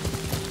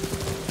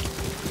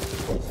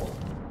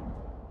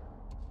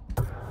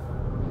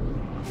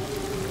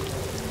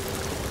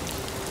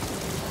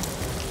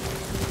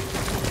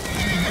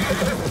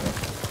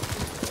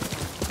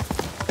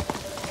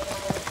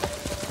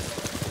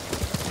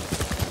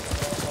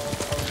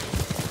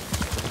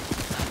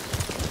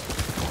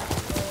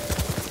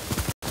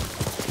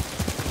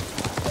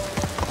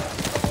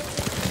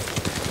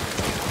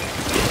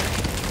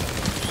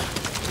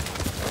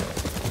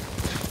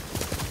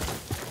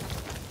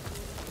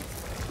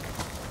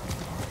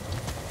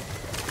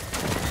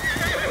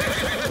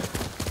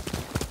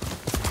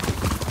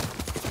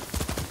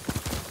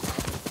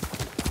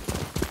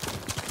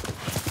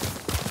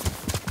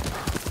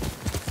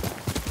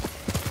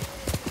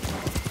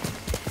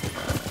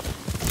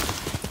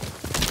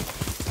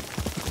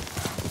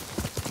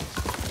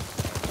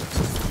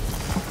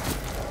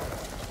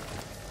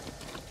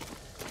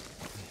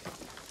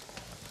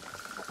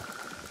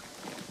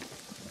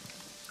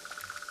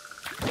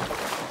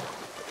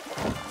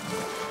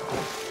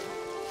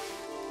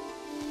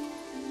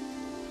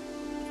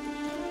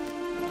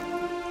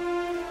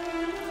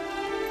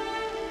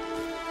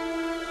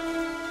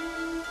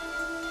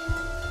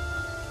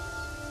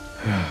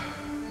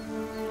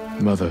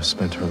 Mother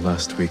spent her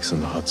last weeks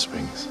in the hot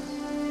springs.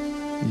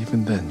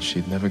 Even then,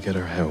 she'd never get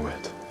her hair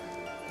wet.